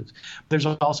practices. There's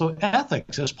also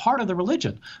ethics as part of the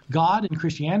religion. God in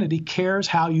Christianity cares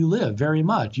how you live very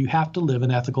much. You have to live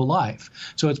an ethical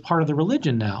life. So it's part of the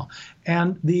religion now.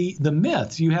 And the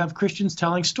myths, you have Christians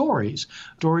telling stories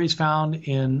found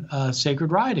in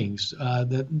sacred writings,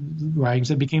 writings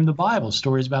that became the Bible,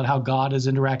 stories about how God has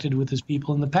interacted with his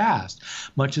people in the past,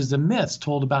 much as the myths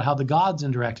told about how the gods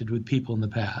interacted with people in the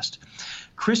past.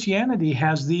 Christianity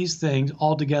has these things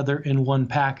all together in one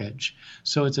package.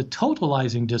 So it's a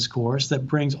totalizing discourse that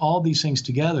brings all these things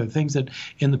together, things that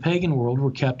in the pagan world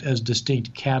were kept as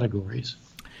distinct categories.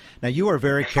 Now, you are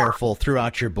very careful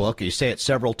throughout your book. You say it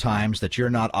several times that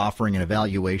you're not offering an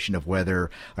evaluation of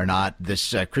whether or not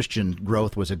this Christian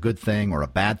growth was a good thing or a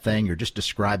bad thing. You're just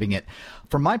describing it.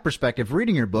 From my perspective,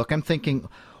 reading your book, I'm thinking,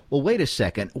 well, wait a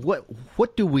second.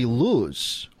 What do we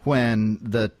lose when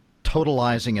the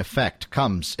totalizing effect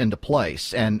comes into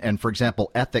place and for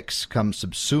example, ethics comes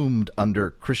subsumed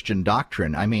under Christian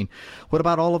doctrine? I mean, what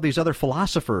about all of these other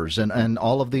philosophers and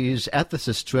all of these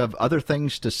ethicists who have other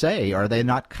things to say? Are they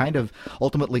not kind of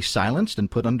ultimately silenced and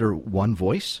put under one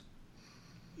voice?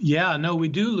 Yeah, no, we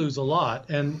do lose a lot,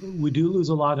 and we do lose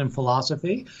a lot in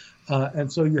philosophy.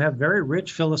 And so you have very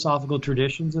rich philosophical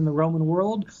traditions in the Roman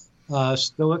world.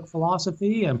 Stoic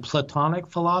philosophy and Platonic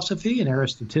philosophy and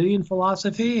Aristotelian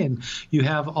philosophy, and you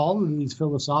have all of these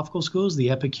philosophical schools, the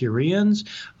Epicureans,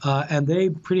 and they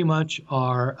pretty much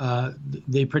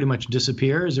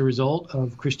disappear as a result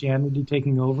of Christianity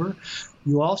taking over.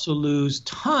 You also lose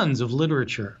tons of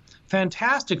literature.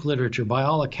 Fantastic literature by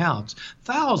all accounts,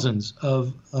 thousands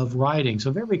of writings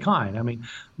of every kind. I mean,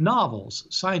 novels,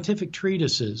 scientific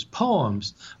treatises,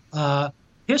 poems,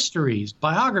 histories,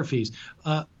 biographies,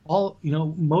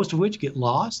 most of which get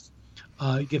lost.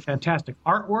 You get fantastic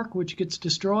artwork, which gets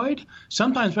destroyed,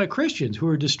 sometimes by Christians who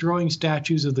are destroying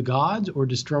statues of the gods or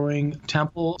destroying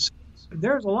temples.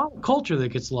 There's a lot of culture that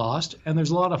gets lost, and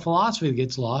there's a lot of philosophy that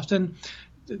gets lost, and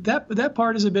that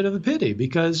part is a bit of a pity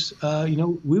because,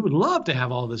 we would love to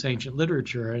have all this ancient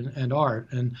literature and art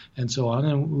and so on,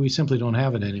 and we simply don't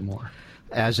have it anymore.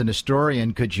 As an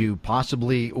historian, could you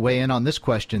possibly weigh in on this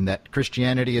question, that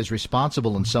Christianity is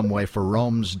responsible in some way for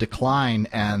Rome's decline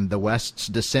and the West's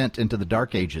descent into the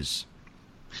Dark Ages?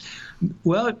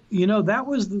 Well, that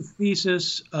was the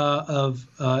thesis of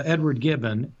Edward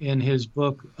Gibbon in his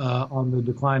book on the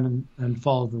decline and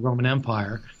fall of the Roman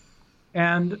Empire.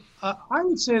 And I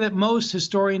would say that most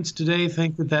historians today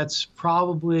think that that's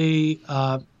probably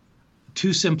too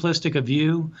simplistic a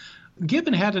view.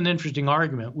 Gibbon had an interesting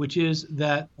argument, which is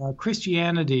that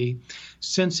Christianity,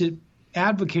 since it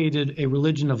advocated a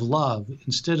religion of love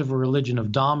instead of a religion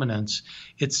of dominance,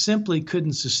 it simply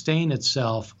couldn't sustain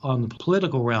itself on the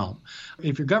political realm.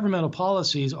 If your governmental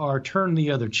policies are turn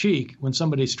the other cheek when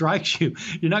somebody strikes you,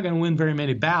 you're not going to win very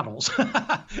many battles.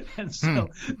 And so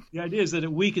the idea is that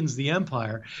it weakens the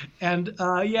empire. And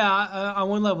on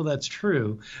one level that's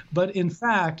true. But in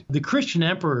fact, the Christian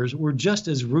emperors were just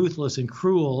as ruthless and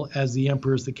cruel as the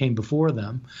emperors that came before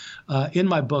them. In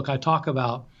my book, I talk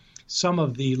about some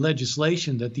of the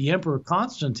legislation that the Emperor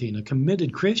Constantine, a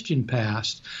committed Christian,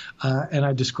 passed, and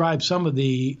I describe some of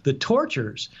the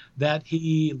tortures that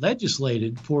he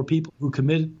legislated for people who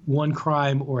committed one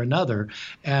crime or another,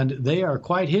 and they are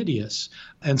quite hideous.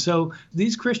 And so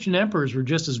these Christian emperors were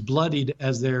just as bloodied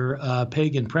as their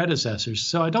pagan predecessors.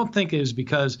 So I don't think it was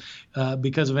because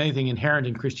of anything inherent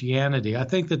in Christianity. I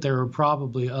think that there are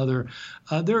probably other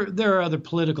there are other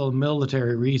political and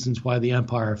military reasons why the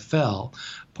empire fell.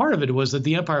 Part of of it was that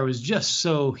the empire was just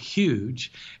so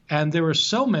huge, and there were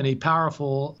so many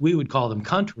powerful, we would call them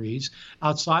countries,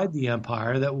 outside the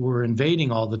empire that were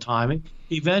invading all the time.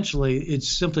 Eventually, it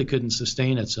simply couldn't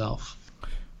sustain itself.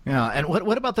 Yeah, and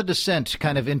what about the descent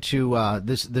kind of into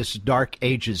this Dark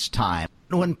Ages time,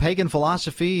 when pagan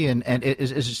philosophy and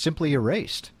is simply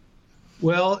erased?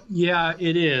 Well, yeah,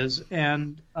 it is.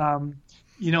 And,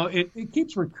 it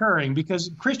keeps recurring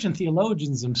because Christian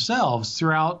theologians themselves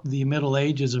throughout the Middle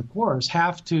Ages, of course,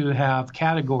 have to have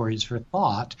categories for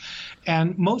thought.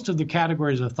 And most of the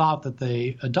categories of thought that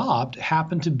they adopt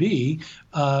happen to be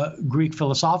Greek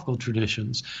philosophical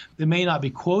traditions. They may not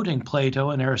be quoting Plato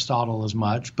and Aristotle as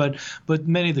much, but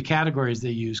many of the categories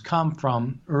they use come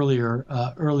from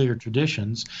earlier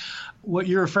traditions. What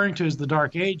you're referring to is the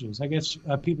Dark Ages. I guess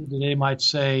people today might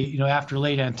say, after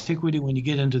late antiquity, when you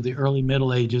get into the early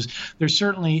Middle Ages, there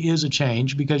certainly is a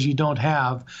change because you don't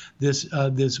have this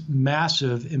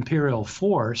massive imperial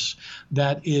force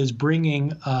that is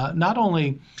bringing not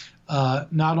only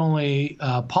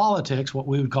politics, what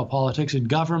we would call politics, and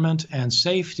government and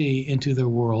safety into the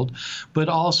world, but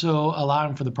also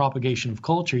allowing for the propagation of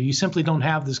culture. You simply don't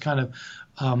have this kind of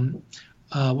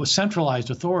with centralized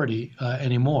authority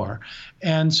anymore.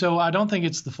 And so I don't think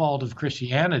it's the fault of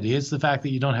Christianity. It's the fact that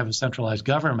you don't have a centralized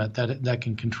government that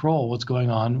can control what's going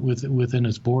on within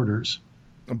its borders.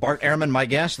 Bart Ehrman, my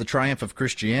guest, The Triumph of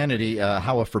Christianity,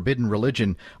 How a Forbidden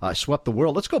Religion Swept the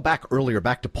World. Let's go back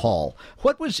to Paul.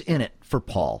 What was in it for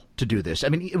Paul to do this? I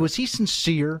mean, was he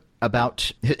sincere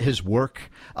about his work,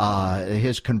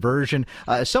 his conversion?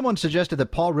 Someone suggested that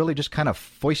Paul really just kind of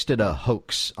foisted a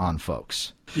hoax on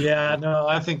folks. Yeah, no,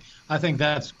 I think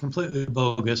that's completely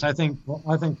bogus. I think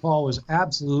Paul was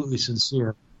absolutely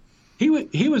sincere. He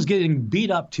was getting beat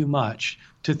up too much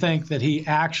to think that he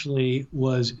actually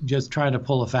was just trying to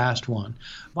pull a fast one.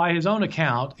 By his own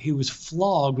account, he was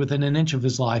flogged within an inch of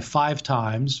his life 5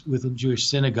 times with the Jewish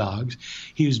synagogues.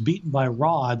 He was beaten by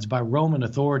rods by Roman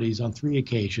authorities on 3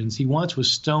 occasions. He once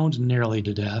was stoned nearly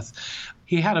to death.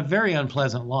 He had a very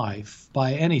unpleasant life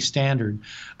by any standard.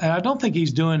 And I don't think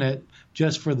he's doing it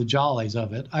just for the jollies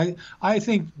of it. I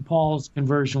think Paul's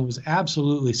conversion was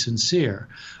absolutely sincere.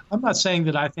 I'm not saying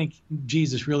that I think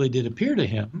Jesus really did appear to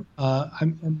him.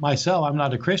 I'm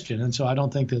not a Christian, and so I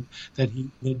don't think that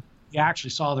he actually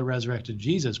saw the resurrected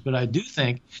Jesus. But I do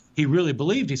think he really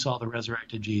believed he saw the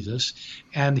resurrected Jesus,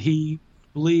 and he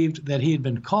believed that he had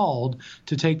been called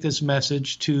to take this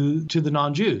message to the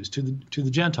non-Jews, to the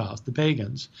Gentiles, the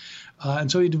pagans. And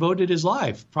so he devoted his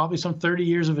life, probably some 30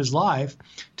 years of his life,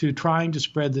 to trying to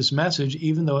spread this message,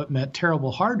 even though it meant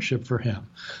terrible hardship for him.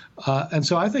 And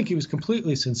so I think he was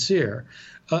completely sincere.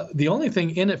 The only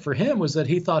thing in it for him was that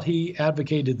he thought he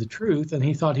advocated the truth, and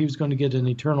he thought he was going to get an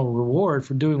eternal reward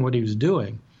for doing what he was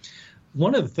doing.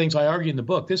 One of the things I argue in the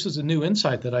book, this is a new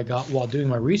insight that I got while doing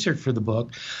my research for the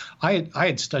book. I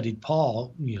had studied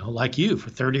Paul, like you, for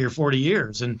 30 or 40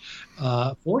 years, and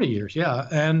 40 years, yeah.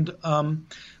 And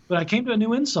but I came to a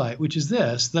new insight, which is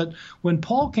this, that when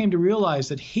Paul came to realize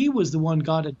that he was the one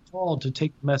God had called to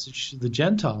take the message to the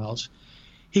Gentiles,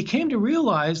 he came to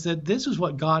realize that this is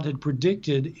what God had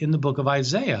predicted in the book of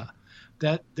Isaiah,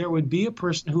 that there would be a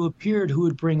person who appeared who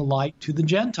would bring light to the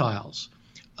Gentiles.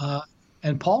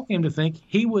 And Paul came to think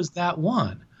he was that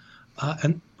one.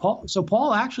 So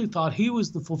Paul actually thought he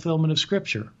was the fulfillment of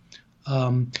Scripture.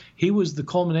 He was the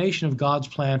culmination of God's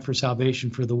plan for salvation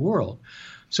for the world.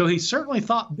 So he certainly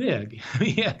thought big.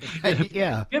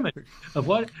 Yeah. Image of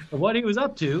what he was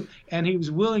up to, and he was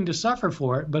willing to suffer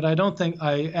for it. But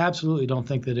I absolutely don't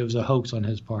think that it was a hoax on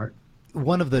his part.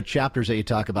 One of the chapters that you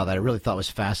talk about that I really thought was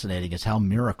fascinating is how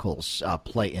miracles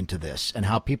play into this, and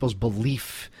how people's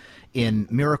belief in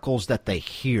miracles that they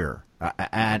hear,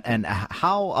 and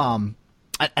how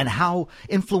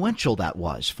influential that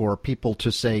was for people to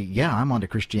say, yeah, I'm onto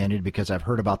Christianity because I've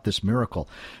heard about this miracle.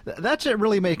 That's it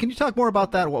really, Can you talk more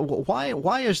about that?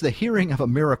 Why is the hearing of a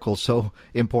miracle so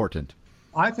important?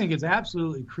 I think it's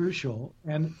absolutely crucial,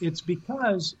 and it's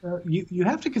because you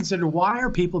have to consider, why are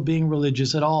people being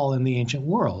religious at all in the ancient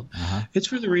world? Uh-huh. It's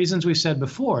for the reasons we said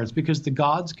before. It's because the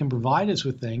gods can provide us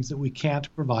with things that we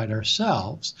can't provide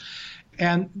ourselves.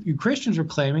 And Christians are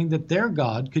claiming that their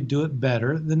God could do it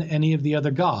better than any of the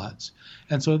other gods.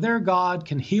 And so their God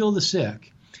can heal the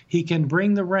sick. He can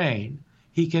bring the rain.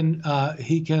 He can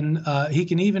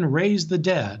even raise the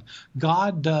dead.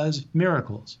 God does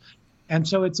miracles. And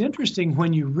so it's interesting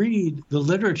when you read the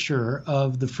literature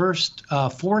of the first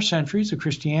 4 centuries of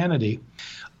Christianity.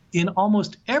 In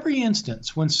almost every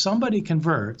instance, when somebody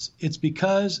converts, it's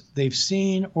because they've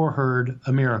seen or heard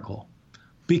a miracle.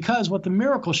 because what the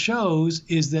miracle shows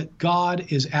is that God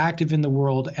is active in the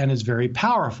world and is very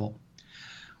powerful.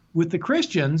 With the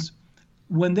Christians,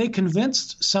 when they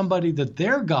convinced somebody that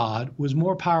their God was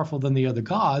more powerful than the other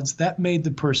gods, that made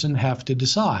the person have to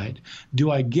decide,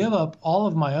 do I give up all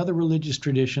of my other religious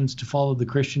traditions to follow the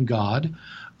Christian God,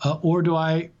 or do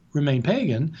I remain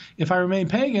pagan? If I remain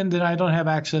pagan, then I don't have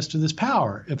access to this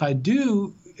power. If I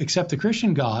do accept the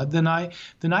Christian God, then I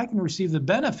can receive the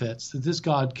benefits that this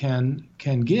God can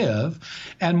give.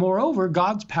 And moreover,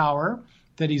 God's power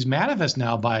that he's manifest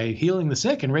now by healing the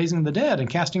sick and raising the dead and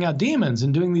casting out demons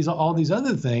and doing all these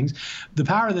other things, the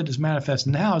power that is manifest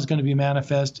now is going to be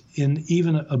manifest in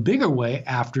even a bigger way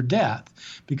after death,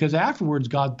 because afterwards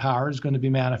God's power is going to be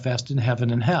manifest in heaven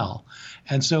and hell.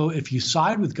 And so if you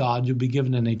side with God, you'll be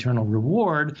given an eternal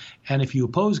reward, and if you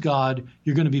oppose God,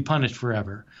 you're going to be punished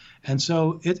forever. And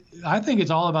so I think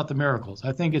it's all about the miracles.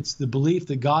 I think it's the belief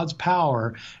that God's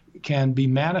power can be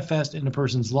manifest in a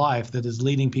person's life that is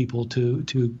leading people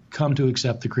to come to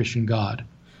accept the Christian God.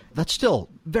 That's still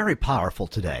very powerful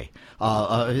today.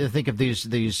 I think of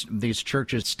these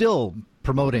churches still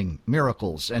promoting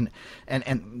miracles, and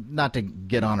not to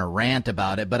get on a rant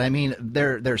about it, but I mean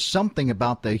there's something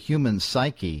about the human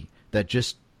psyche that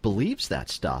just believes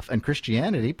that stuff, and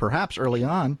Christianity, perhaps early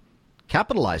on,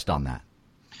 capitalized on that.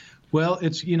 Well,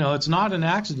 it's not an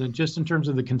accident, just in terms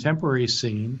of the contemporary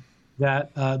scene,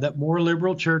 that more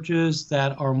liberal churches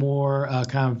that are more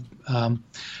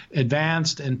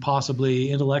advanced and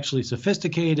possibly intellectually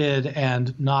sophisticated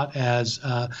and not as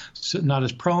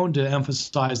prone to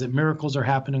emphasize that miracles are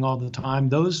happening all the time,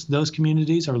 those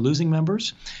communities are losing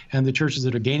members, and the churches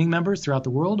that are gaining members throughout the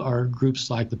world are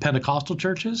groups like the Pentecostal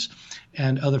churches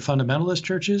and other fundamentalist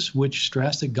churches, which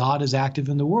stress that God is active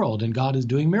in the world and God is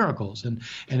doing miracles, and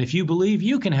if you believe,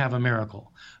 you can have a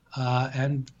miracle.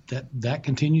 And that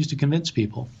continues to convince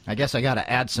people. I guess I got to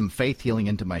add some faith healing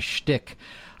into my shtick.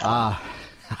 Oh,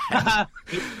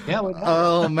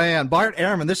 man. Bart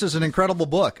Ehrman, this is an incredible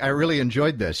book. I really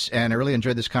enjoyed this, and I really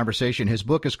enjoyed this conversation. His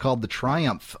book is called The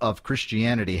Triumph of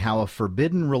Christianity, How a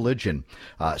Forbidden Religion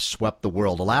Swept the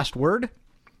World. A last word?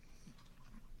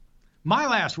 My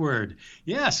last word.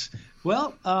 Yes.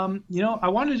 Well, I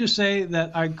wanted to say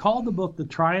that I called the book The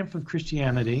Triumph of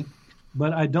Christianity,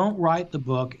 but I don't write the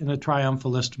book in a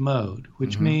triumphalist mode,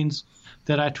 which means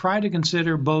that I try to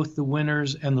consider both the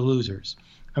winners and the losers.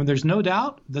 I mean, there's no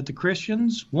doubt that the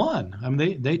Christians won. I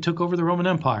mean, they took over the Roman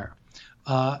Empire,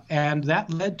 and that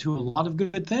led to a lot of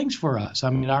good things for us. I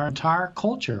mean, our entire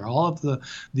culture, all of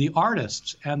the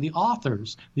artists and the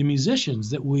authors, the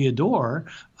musicians that we adore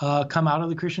come out of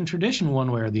the Christian tradition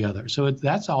one way or the other. So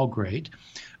that's all great,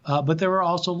 but there were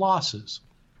also losses.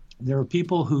 There were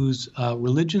people whose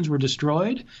religions were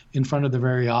destroyed in front of their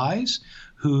very eyes,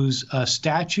 whose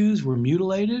statues were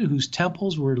mutilated, whose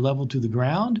temples were leveled to the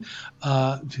ground,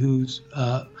 whose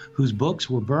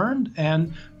books were burned,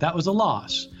 and that was a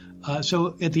loss.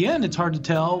 So at the end, it's hard to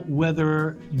tell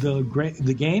whether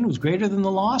the gain was greater than the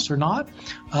loss or not.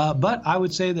 But I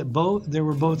would say that there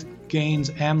were both gains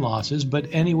and losses. But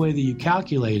any way that you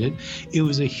calculate it, it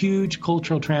was a huge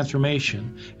cultural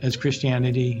transformation as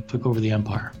Christianity took over the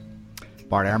empire.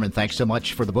 Bart Ehrman, thanks so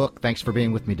much for the book. Thanks for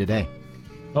being with me today.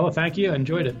 Oh, thank you. I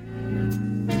enjoyed it.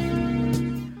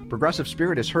 Progressive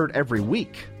Spirit is heard every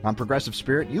week. On Progressive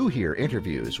Spirit, you hear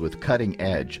interviews with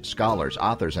cutting-edge scholars,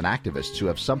 authors, and activists who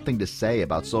have something to say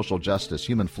about social justice,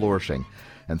 human flourishing,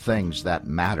 and things that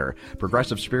matter.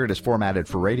 Progressive Spirit is formatted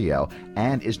for radio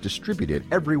and is distributed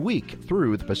every week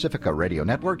through the Pacifica Radio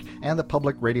Network and the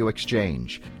Public Radio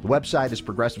Exchange. The website is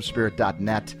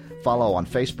progressivespirit.net. Follow on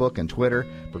Facebook and Twitter.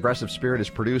 Progressive Spirit is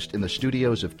produced in the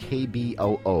studios of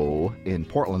KBOO in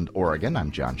Portland, Oregon. I'm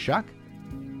John Schuck.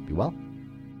 Be well.